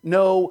is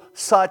no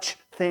such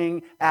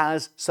thing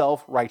as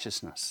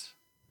self-righteousness.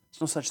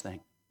 There's no such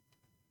thing.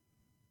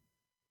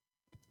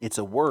 It's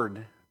a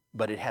word,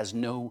 but it has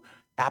no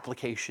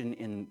application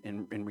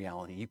in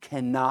reality. You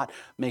cannot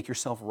make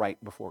yourself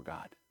right before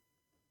God.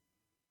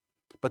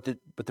 But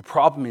the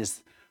problem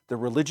is the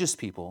religious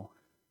people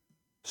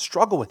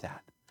struggle with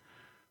that.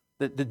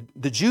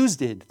 The Jews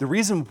did. The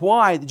reason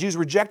why the Jews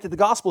rejected the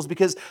gospel is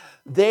because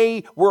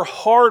they were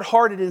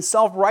hard-hearted and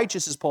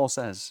self-righteous, as Paul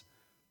says.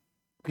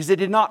 Because they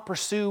did not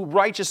pursue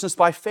righteousness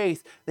by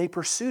faith. They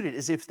pursued it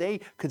as if they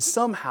could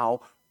somehow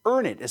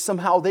earn it, as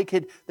somehow they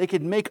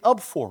could make up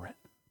for it.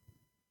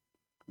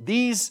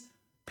 These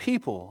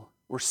people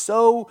were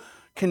so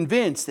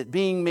convinced that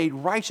being made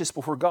righteous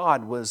before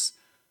God was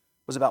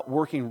about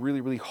working really,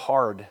 really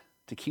hard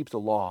to keep the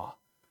law,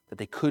 that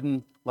they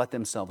couldn't let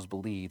themselves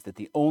believe that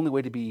the only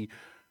way to be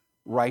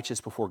righteous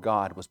before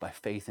God was by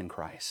faith in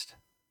Christ.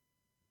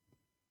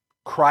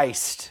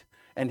 Christ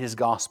and his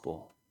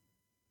gospel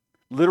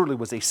literally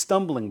was a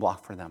stumbling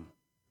block for them,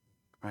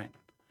 right?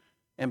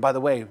 And by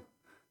the way,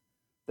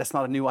 that's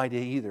not a new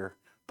idea either.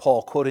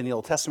 Paul, quoting the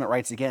Old Testament,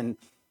 writes again,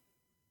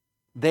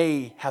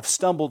 "They have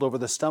stumbled over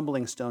the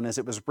stumbling stone, as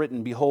it was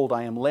written, Behold,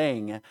 I am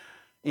laying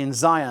in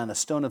Zion a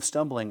stone of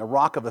stumbling, a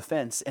rock of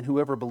offense, and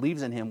whoever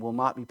believes in him will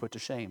not be put to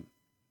shame."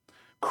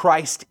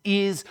 Christ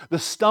is the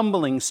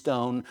stumbling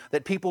stone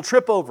that people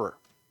trip over.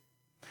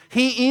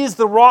 He is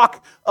the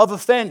rock of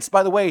offense.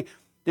 By the way,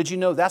 did you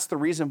know that's the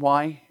reason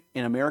why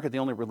in America the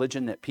only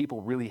religion that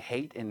people really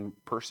hate and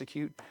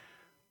persecute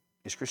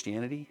is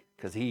Christianity?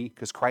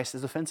 Because Christ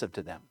is offensive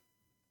to them.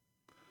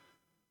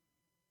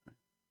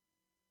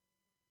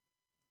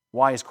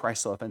 Why is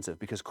Christ so offensive?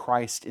 Because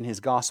Christ in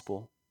his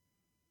gospel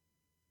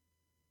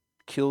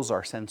kills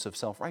our sense of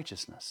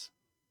self-righteousness.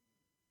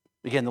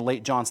 Again, the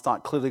late John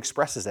Stott clearly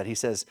expresses that. He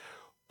says,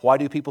 why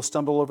do people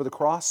stumble over the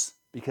cross?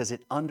 Because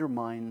it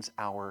undermines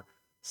our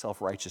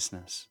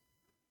self-righteousness.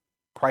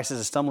 Christ is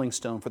a stumbling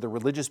stone for the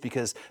religious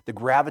because the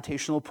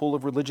gravitational pull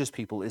of religious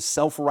people is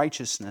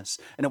self-righteousness.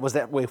 And it was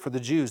that way for the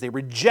Jews. They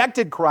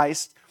rejected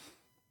Christ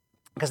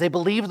because they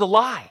believed the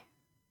lie.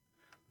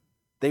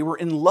 They were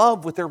in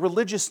love with their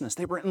religiousness.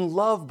 They were in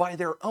love by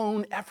their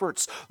own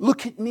efforts.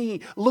 Look at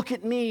me, look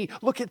at me,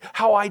 look at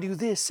how I do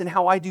this and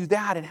how I do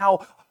that and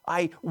how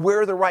I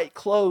wear the right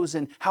clothes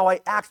and how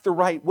I act the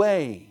right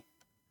way.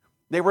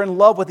 They were in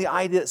love with the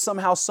idea that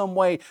somehow, some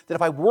way, that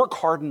if I work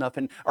hard enough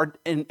and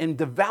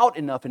devout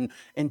enough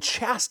and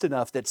chaste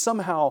enough, that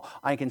somehow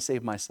I can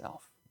save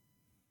myself.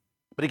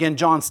 But again,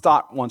 John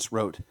Stott once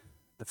wrote,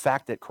 the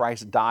fact that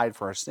Christ died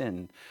for our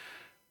sin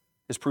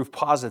is proof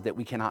positive that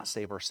we cannot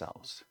save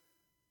ourselves.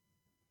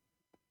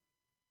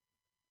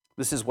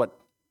 This is what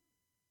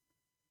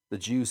the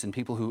Jews and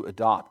people who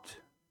adopt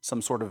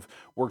some sort of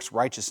works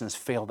righteousness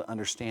fail to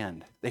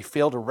understand. They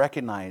fail to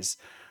recognize,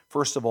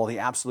 first of all, the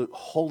absolute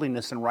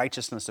holiness and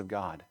righteousness of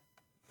God.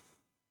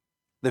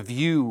 The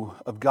view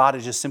of God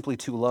is just simply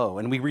too low.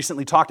 And we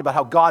recently talked about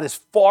how God is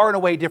far and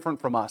away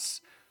different from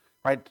us.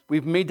 Right?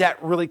 We've made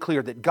that really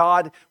clear, that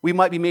God, we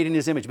might be made in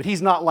his image, but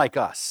he's not like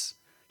us.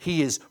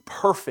 He is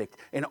perfect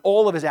in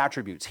all of his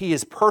attributes. He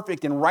is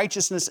perfect in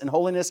righteousness and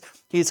holiness.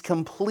 He is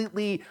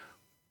completely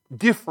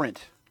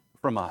different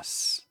from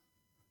us.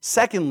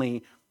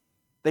 Secondly,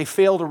 they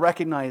fail to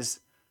recognize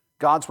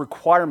God's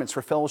requirements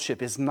for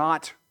fellowship is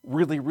not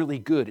really, really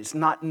good. It's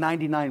not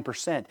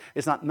 99%.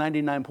 It's not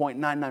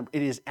 99.99.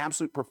 It is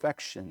absolute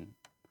perfection.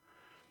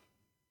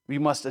 We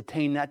must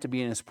attain that to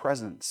be in his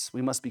presence.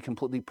 We must be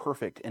completely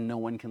perfect, and no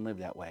one can live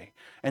that way.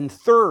 And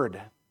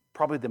third,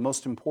 probably the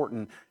most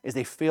important, is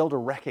they fail to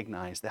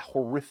recognize the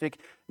horrific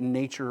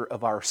nature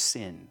of our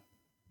sin.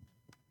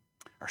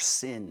 Our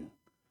sin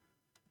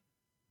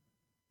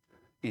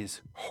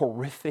is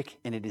horrific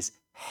and it is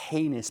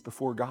heinous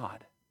before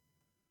God.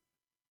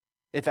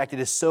 In fact, it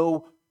is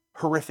so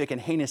horrific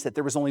and heinous that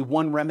there was only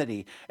one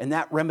remedy, and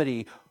that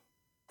remedy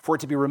for it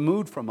to be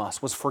removed from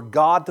us was for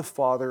God the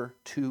Father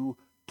to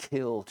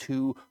kill,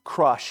 to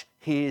crush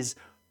his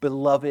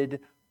beloved,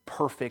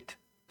 perfect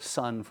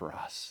Son for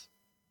us.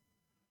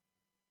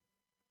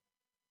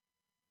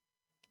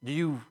 Do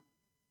you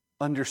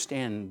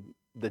understand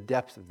the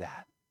depth of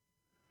that?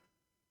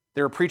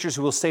 There are preachers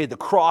who will say the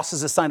cross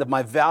is a sign of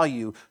my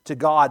value to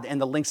God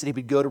and the lengths that he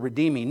would go to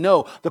redeem me.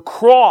 No, the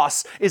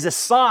cross is a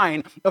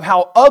sign of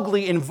how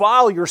ugly and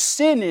vile your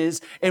sin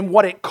is and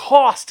what it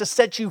costs to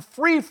set you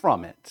free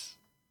from it.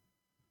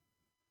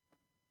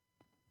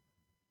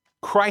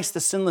 Christ, the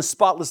sinless,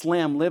 spotless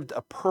Lamb, lived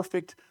a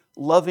perfect,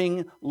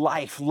 loving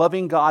life,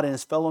 loving God and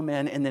his fellow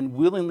man, and then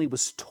willingly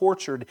was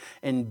tortured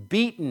and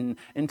beaten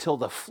until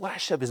the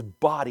flesh of his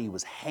body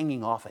was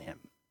hanging off of him.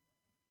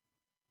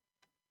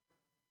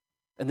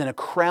 And then a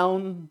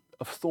crown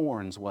of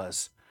thorns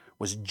was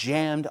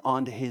jammed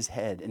onto his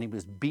head, and he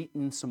was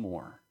beaten some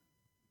more.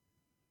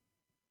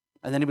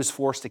 And then he was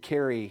forced to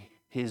carry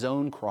his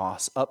own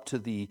cross up to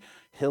the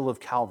hill of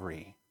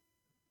Calvary.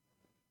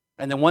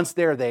 And then once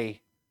there,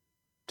 they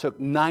took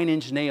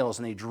 9-inch nails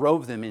and they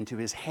drove them into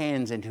his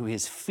hands, into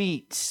his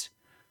feet.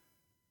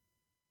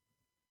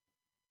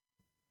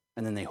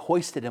 And then they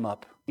hoisted him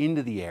up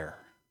into the air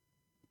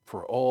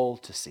for all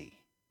to see.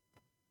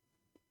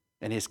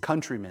 And his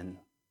countrymen,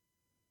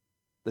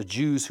 the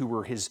Jews who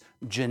were his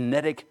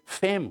genetic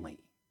family,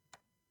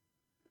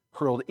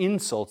 hurled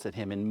insults at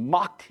him and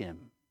mocked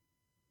him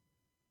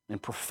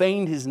and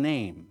profaned his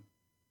name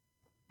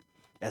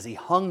as he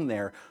hung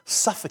there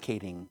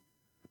suffocating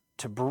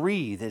to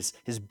breathe as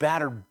his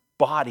battered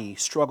body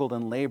struggled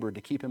and labored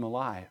to keep him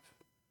alive.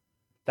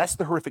 That's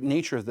the horrific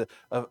nature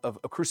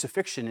of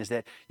crucifixion, is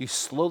that you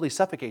slowly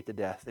suffocate to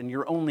death, and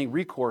your only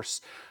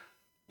recourse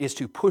is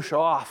to push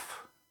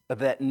off of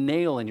that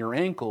nail in your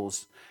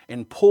ankles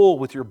and pull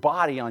with your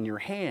body on your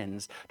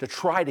hands to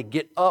try to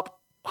get up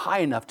high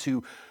enough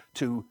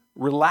to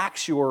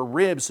relax your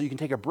ribs so you can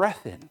take a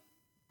breath in.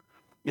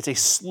 It's a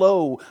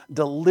slow,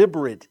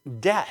 deliberate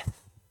death.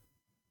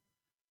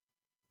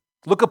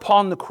 Look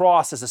upon the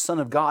cross as the Son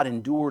of God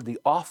endured the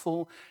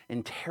awful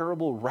and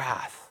terrible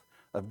wrath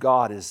of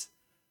God, as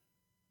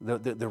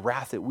the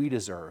wrath that we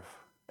deserve,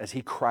 as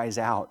he cries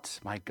out,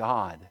 my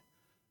God,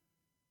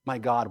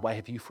 why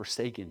have you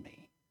forsaken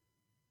me?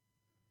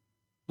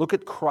 Look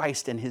at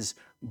Christ and his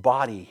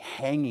body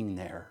hanging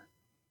there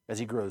as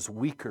he grows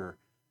weaker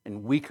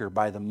and weaker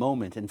by the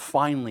moment, and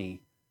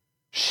finally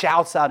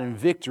shouts out in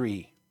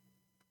victory,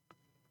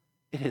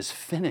 it is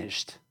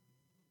finished.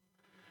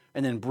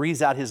 And then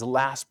breathes out his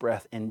last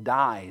breath and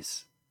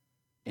dies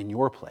in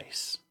your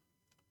place.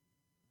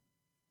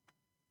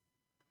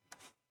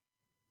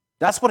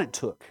 That's what it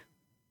took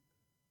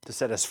to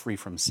set us free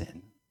from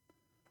sin.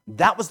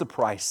 That was the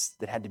price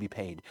that had to be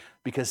paid,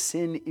 because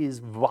sin is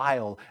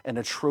vile and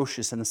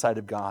atrocious in the sight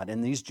of God.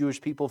 And these Jewish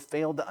people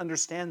failed to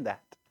understand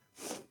that.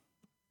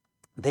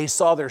 They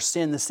saw their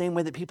sin the same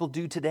way that people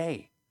do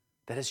today,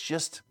 that it's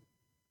just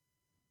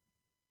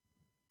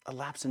a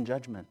lapse in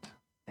judgment.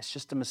 It's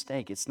just a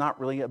mistake. It's not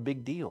really a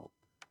big deal.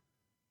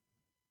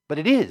 But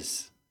it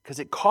is, because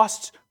it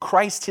cost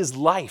Christ his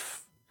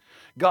life.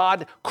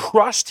 God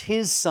crushed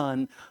his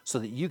Son so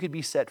that you could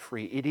be set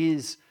free. It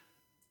is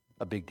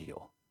a big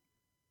deal.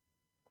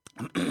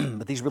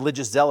 But these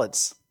religious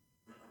zealots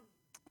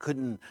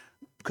couldn't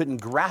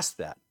grasp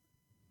that.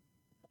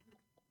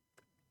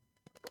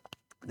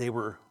 They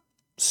were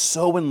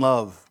so in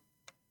love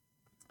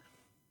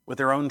with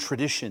their own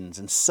traditions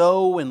and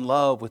so in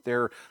love with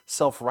their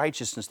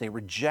self-righteousness, they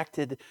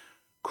rejected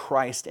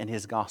Christ and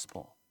his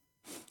gospel.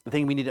 The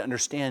thing we need to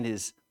understand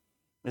is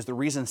the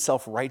reason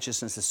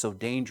self-righteousness is so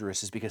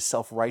dangerous is because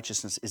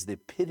self-righteousness is the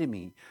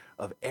epitome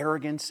of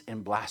arrogance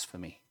and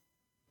blasphemy.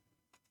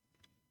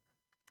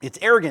 It's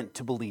arrogant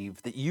to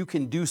believe that you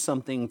can do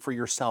something for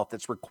yourself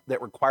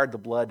that required the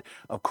blood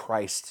of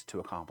Christ to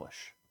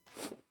accomplish.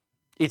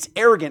 It's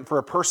arrogant for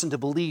a person to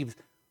believe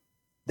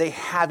they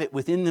have it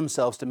within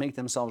themselves to make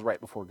themselves right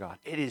before God.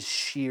 It is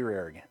sheer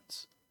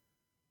arrogance.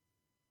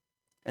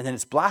 And then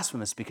it's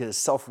blasphemous because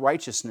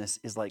self-righteousness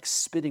is like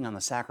spitting on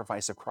the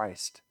sacrifice of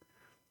Christ.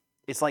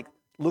 It's like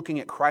looking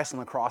at Christ on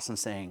the cross and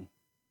saying,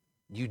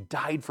 you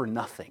died for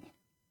nothing.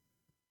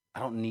 I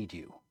don't need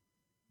you.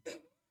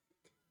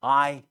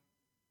 I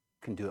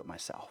can do it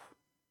myself.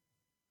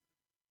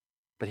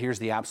 But here's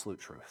the absolute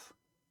truth.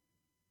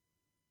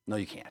 No,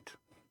 you can't.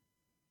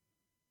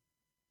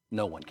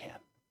 No one can.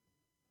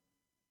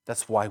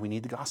 That's why we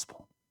need the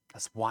gospel.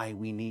 That's why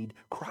we need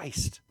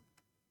Christ.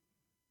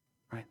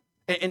 Right?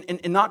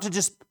 And not to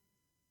just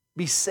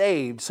be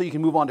saved so you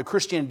can move on to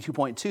Christianity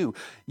 2.2.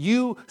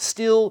 You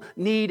still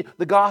need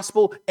the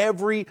gospel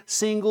every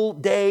single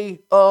day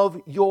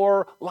of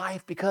your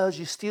life because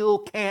you still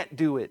can't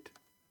do it.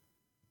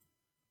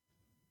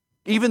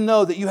 Even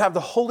though that you have the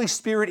Holy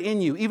Spirit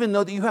in you, even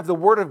though that you have the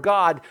Word of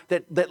God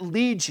that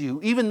leads you,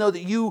 even though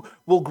that you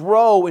will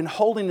grow in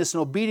holiness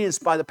and obedience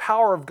by the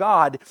power of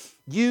God,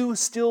 you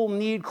still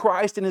need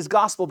Christ and his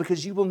gospel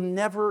because you will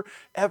never,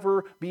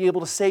 ever be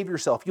able to save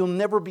yourself. You'll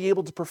never be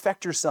able to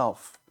perfect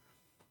yourself.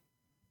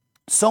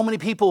 So many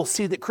people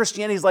see that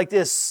Christianity is like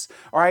this,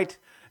 all right?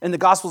 And the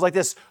gospel's like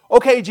this: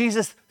 okay,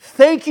 Jesus,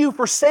 thank you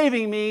for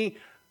saving me.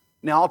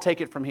 Now I'll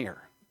take it from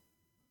here.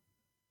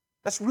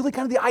 That's really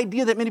kind of the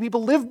idea that many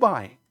people live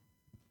by.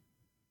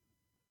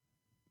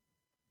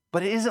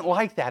 But it isn't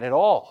like that at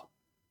all.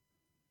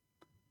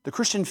 The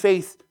Christian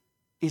faith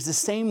is the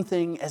same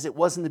thing as it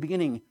was in the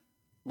beginning.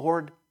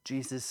 Lord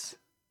Jesus,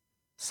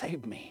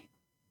 save me.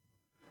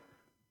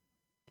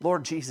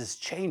 Lord Jesus,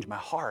 change my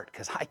heart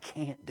because I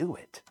can't do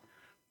it.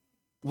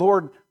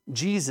 Lord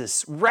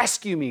Jesus,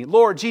 rescue me.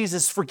 Lord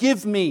Jesus,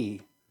 forgive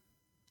me.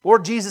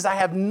 Lord Jesus, I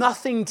have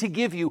nothing to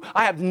give you.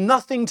 I have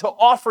nothing to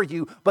offer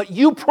you, but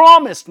you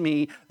promised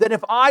me that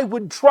if I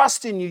would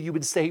trust in you, you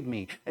would save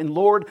me. And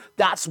Lord,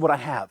 that's what I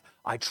have.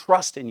 I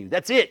trust in you.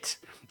 That's it.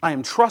 I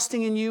am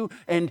trusting in you,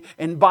 and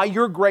by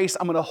your grace,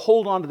 I'm going to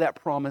hold on to that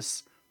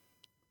promise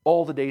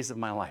all the days of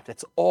my life.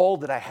 That's all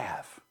that I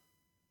have.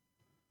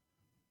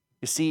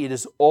 You see, it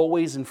is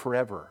always and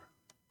forever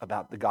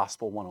about the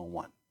gospel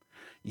 101.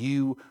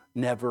 You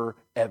never,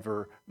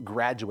 ever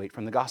graduate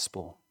from the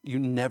gospel. You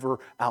never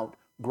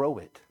outgrow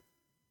it.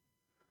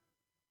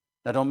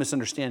 Now, don't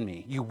misunderstand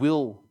me. You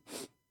will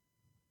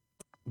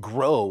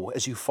grow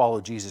as you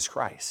follow Jesus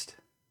Christ.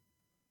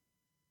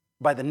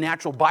 By the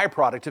natural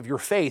byproduct of your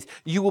faith,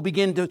 you will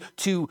begin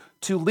to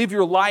live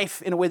your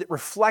life in a way that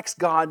reflects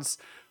God's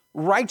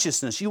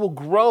righteousness. You will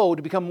grow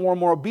to become more and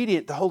more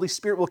obedient. The Holy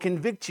Spirit will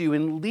convict you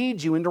and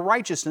lead you into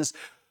righteousness.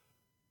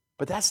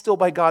 But that's still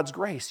by God's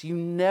grace. You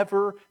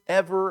never,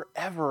 ever,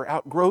 ever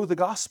outgrow the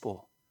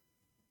gospel.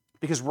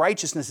 Because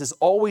righteousness has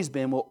always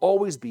been, will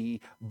always be,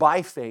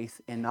 by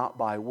faith and not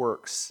by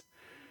works.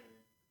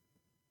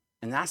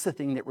 And that's the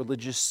thing that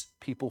religious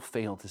people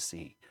fail to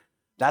see.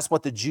 That's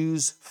what the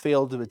Jews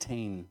failed to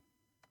attain.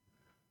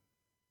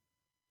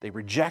 They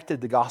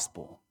rejected the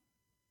gospel.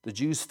 The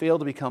Jews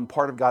failed to become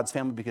part of God's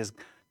family because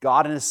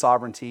God in His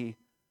sovereignty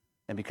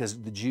and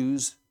because the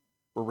Jews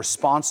were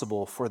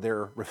responsible for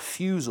their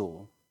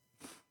refusal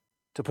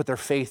to put their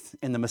faith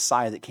in the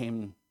Messiah that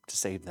came to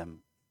save them.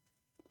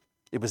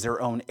 It was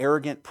their own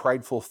arrogant,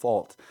 prideful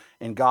fault,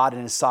 and God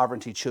in His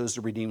sovereignty chose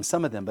to redeem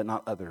some of them, but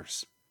not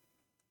others.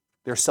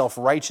 Their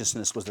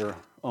self-righteousness was their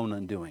own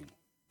undoing.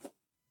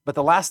 But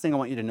the last thing I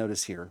want you to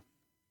notice here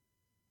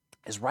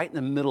is right in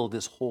the middle of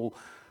this whole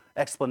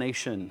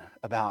explanation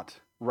about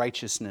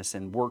righteousness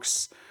and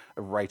works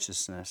of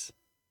righteousness,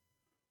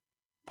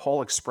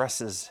 Paul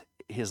expresses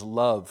his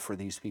love for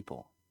these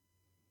people.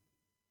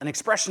 An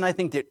expression I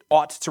think that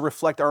ought to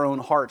reflect our own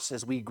hearts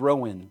as we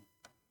grow in.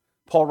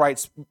 Paul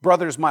writes,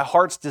 "Brothers, my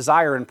heart's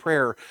desire and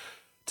prayer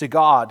to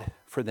God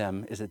for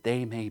them is that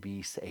they may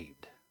be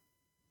saved."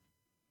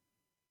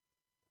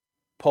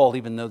 Paul,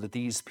 even though that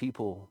these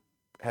people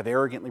have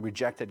arrogantly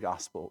rejected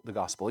the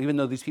gospel, even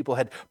though these people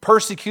had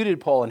persecuted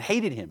Paul and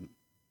hated him,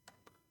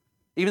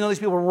 even though these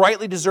people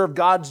rightly deserved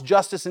God's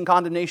justice and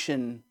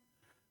condemnation,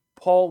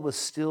 Paul was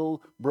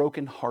still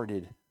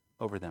brokenhearted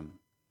over them.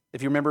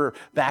 If you remember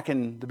back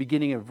in the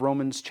beginning of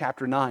Romans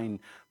chapter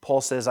 9,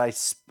 Paul says,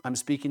 I'm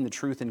speaking the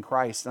truth in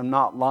Christ. I'm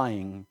not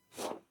lying.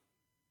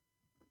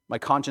 My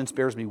conscience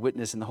bears me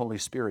witness in the Holy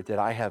Spirit that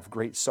I have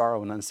great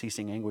sorrow and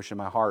unceasing anguish in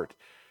my heart,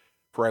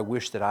 for I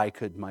wish that I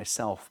could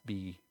myself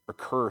be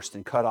accursed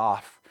and cut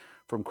off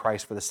from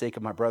Christ for the sake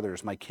of my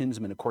brothers, my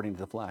kinsmen according to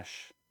the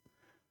flesh.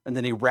 And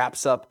then he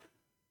wraps up,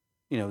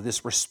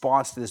 this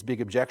response to this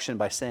big objection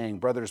by saying,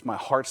 brothers, my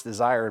heart's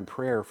desire and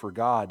prayer for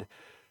God,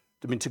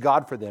 to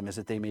God for them is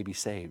that they may be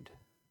saved.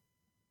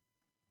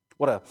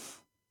 What a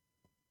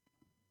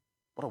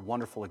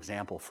wonderful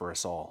example for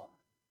us all.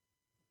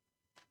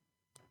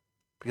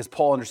 Because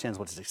Paul understands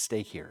what's at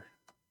stake here.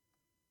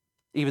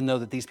 Even though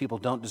that these people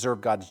don't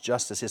deserve God's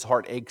justice, his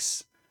heart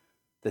aches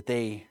that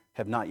they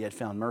have not yet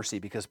found mercy,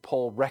 because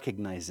Paul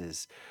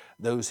recognizes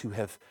those who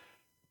have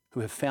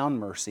found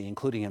mercy,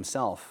 including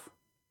himself,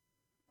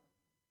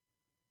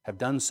 have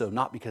done so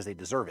not because they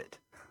deserve it,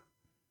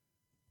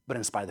 but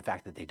in spite of the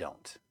fact that they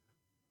don't.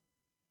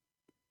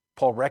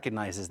 Paul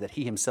recognizes that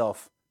he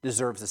himself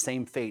deserves the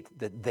same fate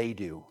that they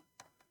do.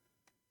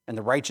 And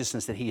the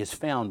righteousness that he has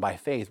found by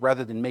faith,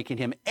 rather than making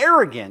him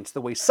arrogant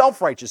the way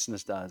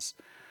self-righteousness does,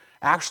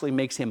 actually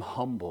makes him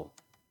humble.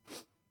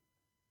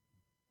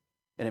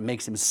 And it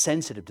makes him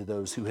sensitive to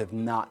those who have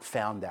not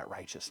found that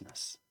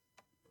righteousness.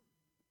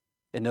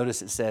 And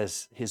notice it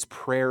says his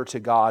prayer to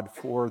God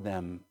for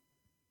them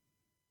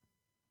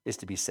is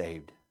to be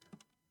saved.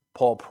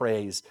 Paul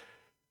prays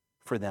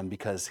for them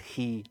because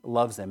he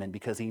loves them and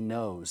because he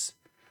knows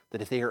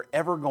that if they are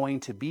ever going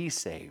to be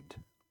saved,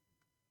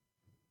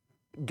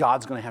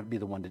 God's going to have to be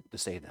the one to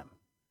save them.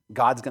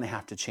 God's going to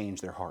have to change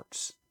their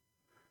hearts,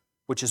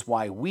 which is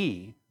why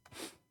we,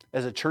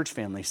 as a church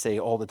family, say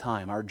all the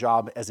time, our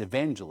job as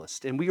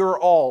evangelists, and we are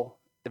all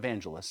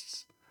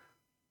evangelists,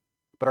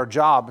 but our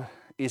job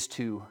is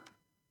to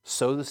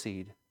sow the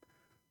seed,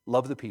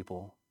 love the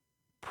people,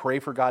 pray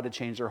for God to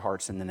change their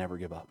hearts, and then never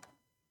give up.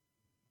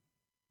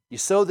 You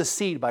sow the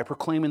seed by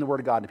proclaiming the word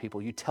of God to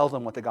people. You tell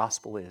them what the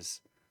gospel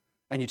is,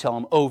 and you tell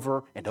them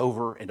over and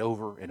over and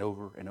over and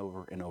over and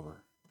over and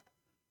over.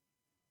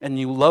 And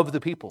you love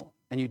the people,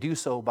 and you do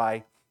so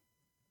by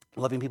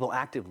loving people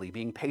actively,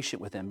 being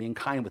patient with them, being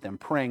kind with them,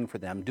 praying for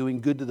them,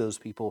 doing good to those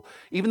people,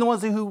 even the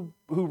ones who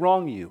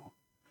wrong you.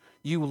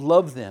 You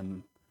love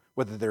them,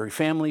 whether they're a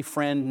family,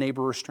 friend,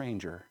 neighbor, or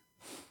stranger.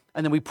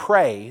 And then we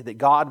pray that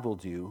God will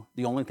do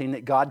the only thing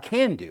that God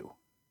can do,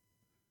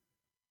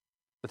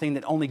 the thing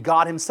that only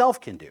God himself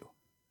can do,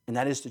 and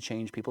that is to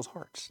change people's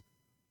hearts.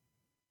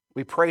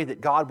 We pray that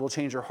God will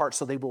change their hearts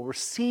so they will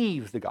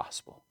receive the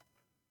gospel.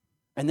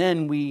 And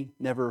then we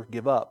never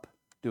give up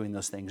doing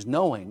those things,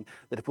 knowing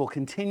that if we'll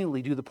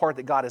continually do the part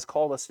that God has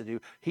called us to do,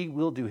 he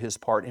will do his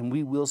part, and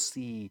we will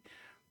see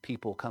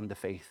people come to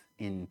faith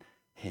in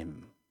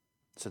him.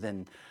 So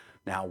then,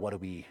 now what do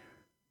we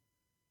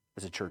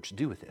as a church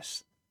do with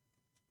this?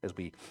 As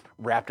we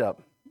wrapped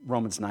up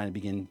Romans 9 and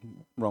begin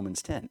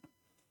Romans 10.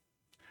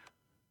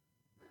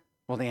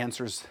 Well, the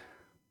answers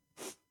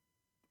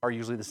are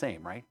usually the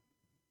same, right?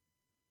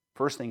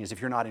 First thing is,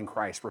 if you're not in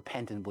Christ,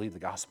 repent and believe the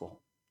gospel.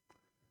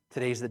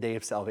 Today's the day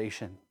of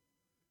salvation.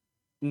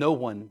 No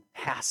one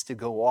has to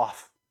go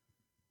off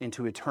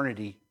into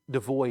eternity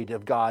devoid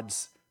of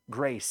God's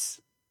grace.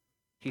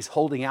 He's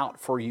holding out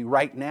for you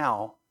right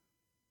now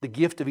the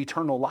gift of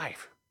eternal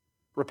life.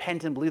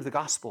 Repent and believe the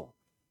gospel.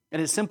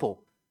 And it's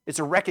simple. It's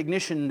a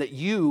recognition that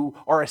you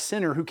are a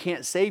sinner who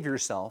can't save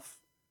yourself,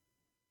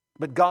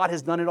 but God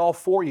has done it all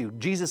for you.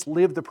 Jesus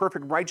lived the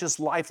perfect righteous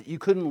life that you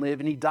couldn't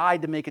live, and he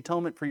died to make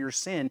atonement for your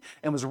sin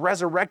and was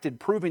resurrected,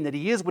 proving that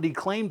he is what he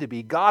claimed to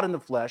be, God in the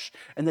flesh,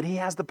 and that he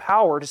has the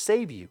power to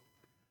save you.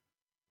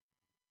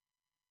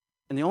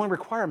 And the only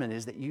requirement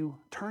is that you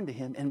turn to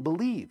him and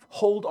believe.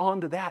 Hold on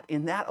to that,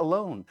 in that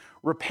alone.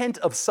 Repent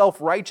of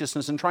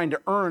self-righteousness and trying to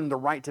earn the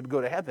right to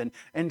go to heaven,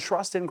 and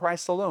trust in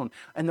Christ alone.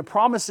 And the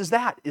promise is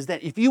that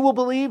if you will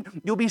believe,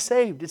 you'll be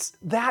saved. It's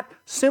that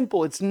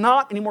simple. It's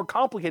not any more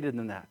complicated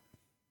than that.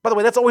 By the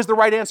way, that's always the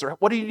right answer.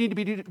 What do you need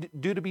to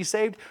do to be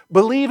saved?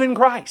 Believe in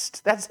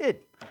Christ. That's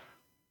it.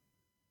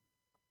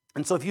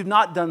 And so if you've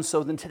not done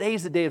so, then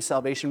today's the day of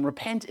salvation.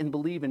 Repent and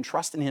believe and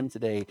trust in him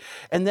today.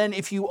 And then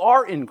if you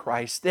are in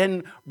Christ,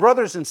 then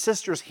brothers and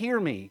sisters, hear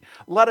me.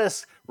 Let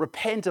us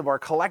repent of our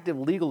collective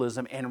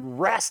legalism and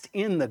rest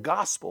in the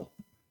gospel.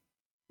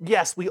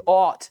 Yes, we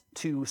ought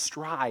to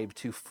strive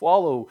to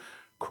follow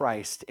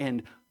Christ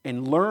and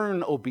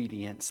learn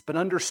obedience, but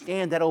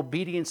understand that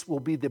obedience will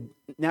be the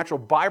natural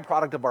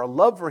byproduct of our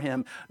love for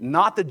him,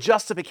 not the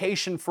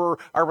justification for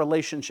our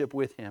relationship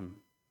with him.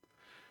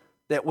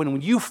 That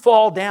when you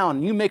fall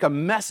down, you make a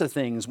mess of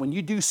things, when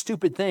you do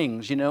stupid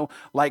things,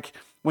 like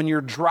when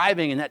you're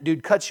driving and that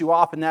dude cuts you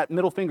off and that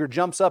middle finger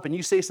jumps up and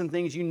you say some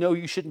things you know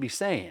you shouldn't be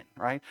saying,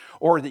 right?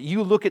 Or that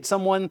you look at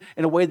someone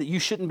in a way that you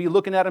shouldn't be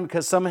looking at them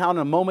because somehow in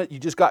a moment you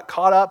just got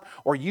caught up,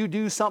 or you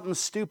do something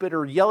stupid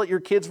or yell at your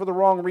kids for the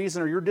wrong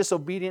reason, or you're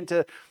disobedient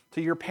to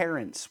your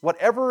parents.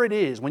 Whatever it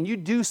is, when you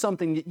do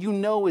something that you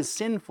know is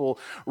sinful,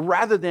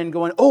 rather than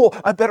going, oh,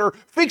 I better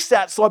fix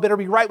that so I better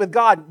be right with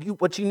God,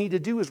 what you need to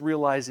do is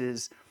realize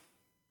is,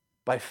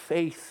 by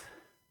faith,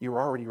 you're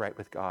already right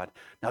with God.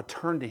 Now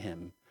turn to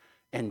him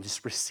and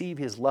just receive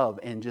his love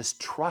and just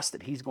trust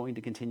that he's going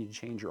to continue to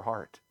change your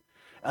heart.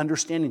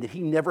 Understanding that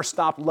he never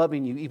stopped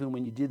loving you even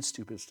when you did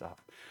stupid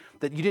stuff.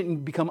 That you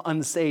didn't become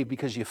unsaved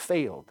because you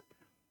failed.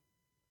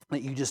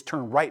 That you just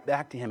turn right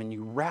back to him and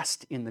you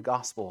rest in the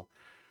gospel.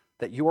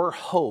 That your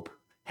hope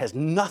has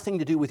nothing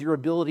to do with your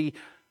ability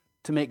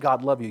to make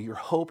God love you. Your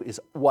hope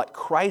is what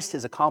Christ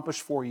has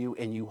accomplished for you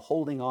and you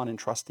holding on and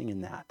trusting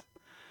in that.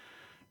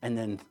 And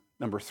then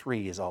number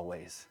 3 is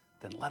always,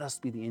 then let us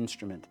be the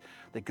instrument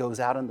that goes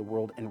out in the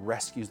world and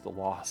rescues the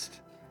lost.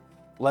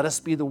 Let us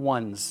be the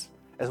ones,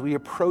 as we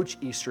approach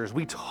Easter, as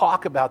we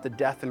talk about the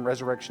death and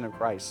resurrection of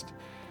Christ,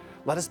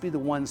 let us be the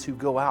ones who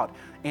go out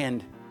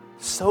and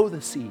sow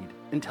the seed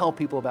and tell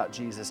people about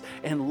Jesus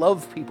and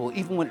love people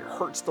even when it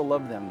hurts to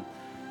love them,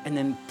 and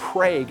then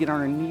pray, get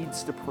on our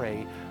knees to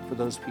pray for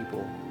those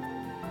people,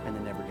 and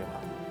then never give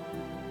up.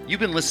 You've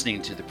been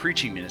listening to the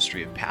preaching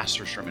ministry of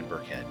Pastor Sherman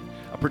Burkhead,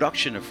 a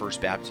production of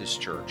First Baptist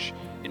Church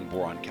in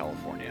Boron,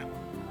 California.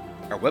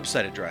 Our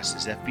website address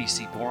is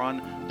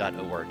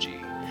fbcboron.org.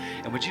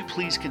 And would you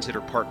please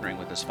consider partnering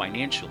with us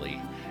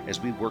financially as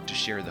we work to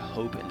share the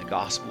hope and the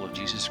gospel of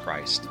Jesus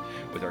Christ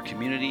with our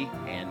community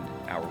and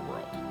our world.